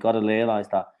it. And they've got to realise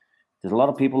that there's a lot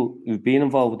of people who've been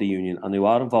involved with the union and who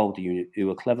are involved with the union who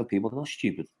are clever people. They're not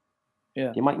stupid.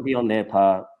 Yeah. They might be on their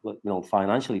par,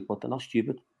 financially, but they're not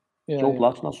stupid. Joe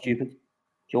Block's not stupid.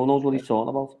 Joe knows what he's talking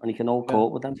about, and he can all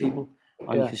cope with them people.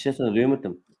 And you can sit in a room with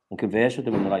them and converse with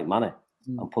them in the right manner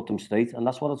and put them straight. And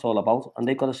that's what it's all about. And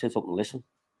they've got to sit up and listen.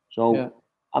 So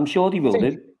I'm sure they will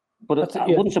do. But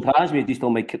it wouldn't surprise me if they still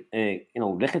make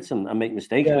rickets and make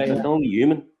mistakes. They're only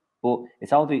human. But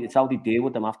it's how they deal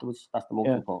with them afterwards. That's the most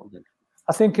important thing.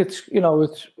 I think it's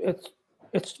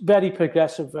very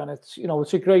progressive, and it's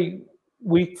a great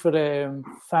week for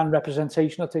fan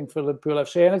representation, I think, for Liverpool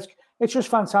FC. And it's just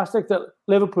fantastic that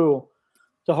Liverpool,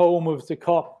 the home of the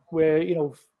Kop, where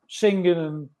singing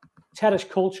and terrace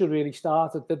culture really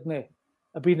started, didn't it?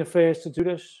 Have been the first to do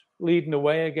this, leading the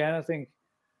way again. I think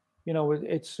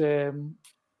it's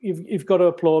you've got to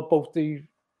applaud both the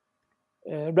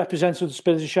representatives of the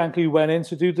Spirit of Shankly who went in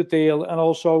to do the deal, and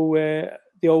also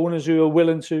the owners who are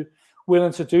willing to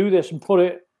do this and put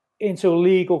it into a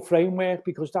legal framework,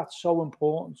 because that's so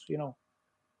important,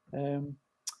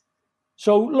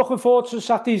 So looking forward to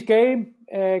Saturday's game,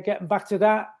 getting back to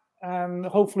that, and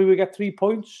hopefully we get 3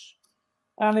 points.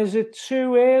 And is it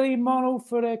too early, Mono,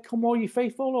 for Come All Ye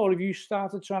Faithful, or have you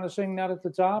started trying to sing that at the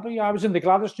derby? I was in the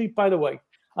Gladys Street, by the way.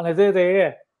 And if they're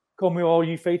there, come with all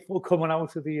you faithful coming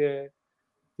out of the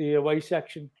away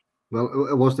section. Well,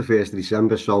 it was the 1st of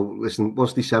December, so listen,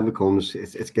 once December comes,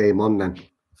 it's game on then.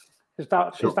 Is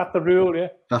that the rule, yeah?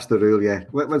 That's the rule, yeah.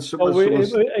 When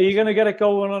are you going to get it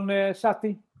going on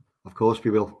Saturday? Of course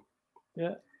we will.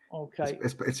 Yeah, okay.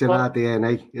 It's in our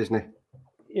DNA, isn't it?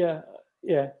 Yeah.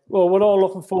 Well, we're all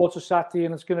looking forward to Saturday,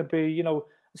 and it's going to be,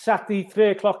 Saturday,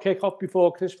 3:00 kick-off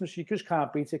before Christmas. You just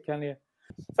can't beat it, can you?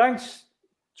 Thanks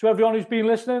to everyone who's been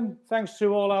listening. Thanks to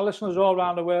all our listeners all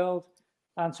around the world.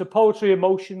 And to Poetry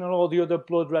Emotion and all the other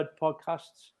Blood Red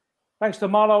podcasts. Thanks to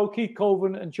Mono, Keith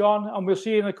Colvin and John, and we'll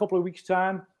see you in a couple of weeks'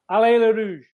 time. Allez le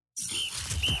Rouge.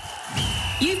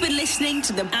 You've been listening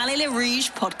to the Allez le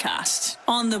Rouge podcast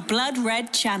on the Blood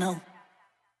Red channel.